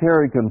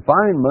solitary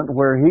confinement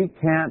where he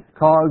can't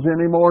cause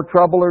any more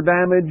trouble or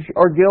damage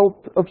or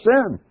guilt of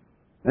sin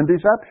and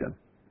deception.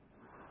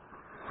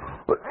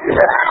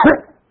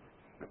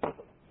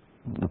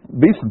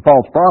 Beast and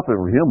false prophet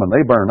were human.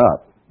 They burn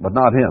up, but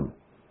not him.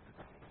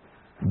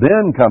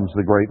 Then comes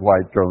the great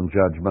white throne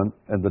judgment,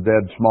 and the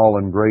dead, small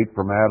and great,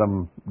 from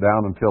Adam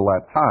down until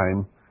that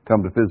time,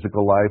 come to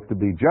physical life to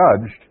be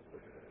judged,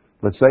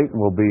 but Satan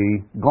will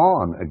be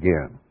gone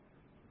again.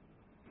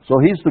 So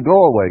he's the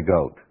go-away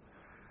goat.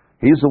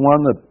 He's the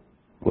one that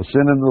was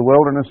sent into the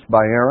wilderness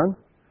by Aaron.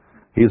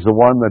 He's the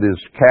one that is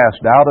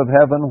cast out of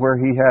heaven where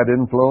he had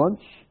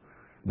influence.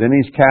 Then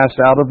he's cast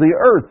out of the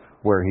earth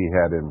where he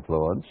had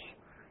influence.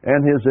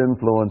 And his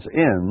influence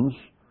ends.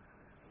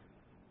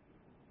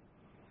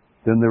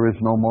 Then there is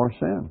no more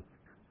sin.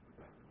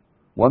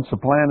 Once the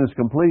plan is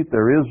complete,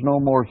 there is no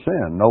more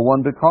sin, no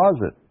one to cause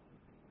it.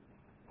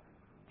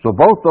 So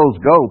both those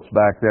goats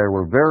back there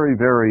were very,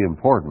 very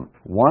important.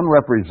 One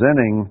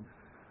representing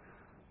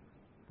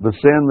the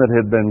sin that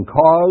had been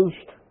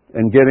caused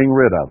and getting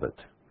rid of it.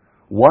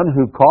 One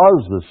who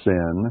caused the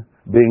sin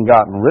being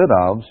gotten rid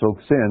of, so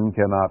sin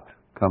cannot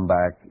come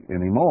back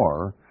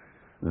anymore.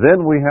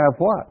 Then we have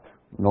what?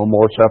 No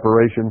more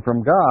separation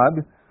from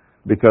God,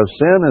 because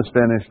sin is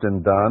finished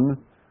and done,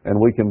 and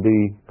we can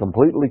be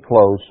completely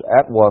close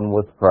at one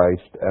with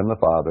Christ and the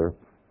Father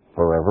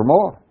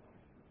forevermore.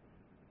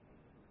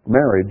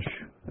 Marriage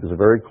is a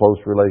very close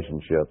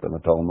relationship, and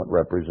atonement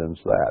represents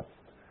that.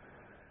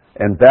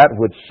 And that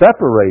which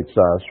separates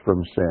us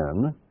from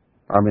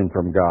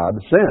from God,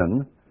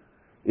 sin,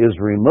 is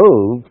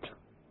removed,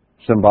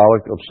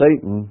 symbolic of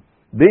Satan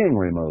being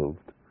removed,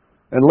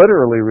 and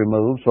literally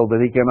removed so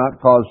that he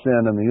cannot cause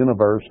sin in the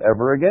universe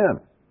ever again.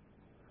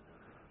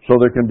 So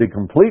there can be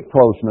complete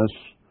closeness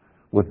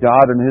with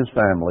God and His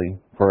family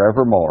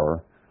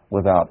forevermore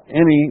without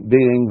any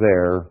being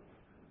there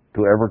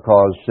to ever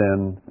cause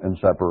sin and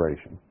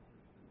separation.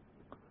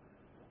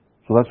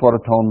 So that's what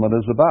atonement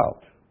is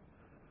about.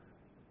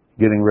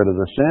 Getting rid of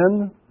the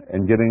sin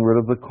and getting rid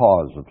of the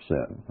cause of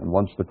sin. And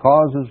once the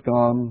cause is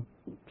gone,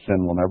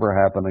 sin will never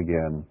happen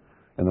again,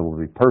 and there will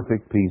be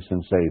perfect peace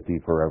and safety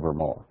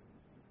forevermore.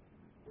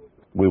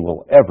 We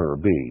will ever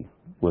be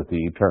with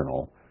the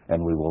eternal,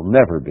 and we will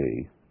never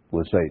be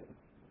with Satan.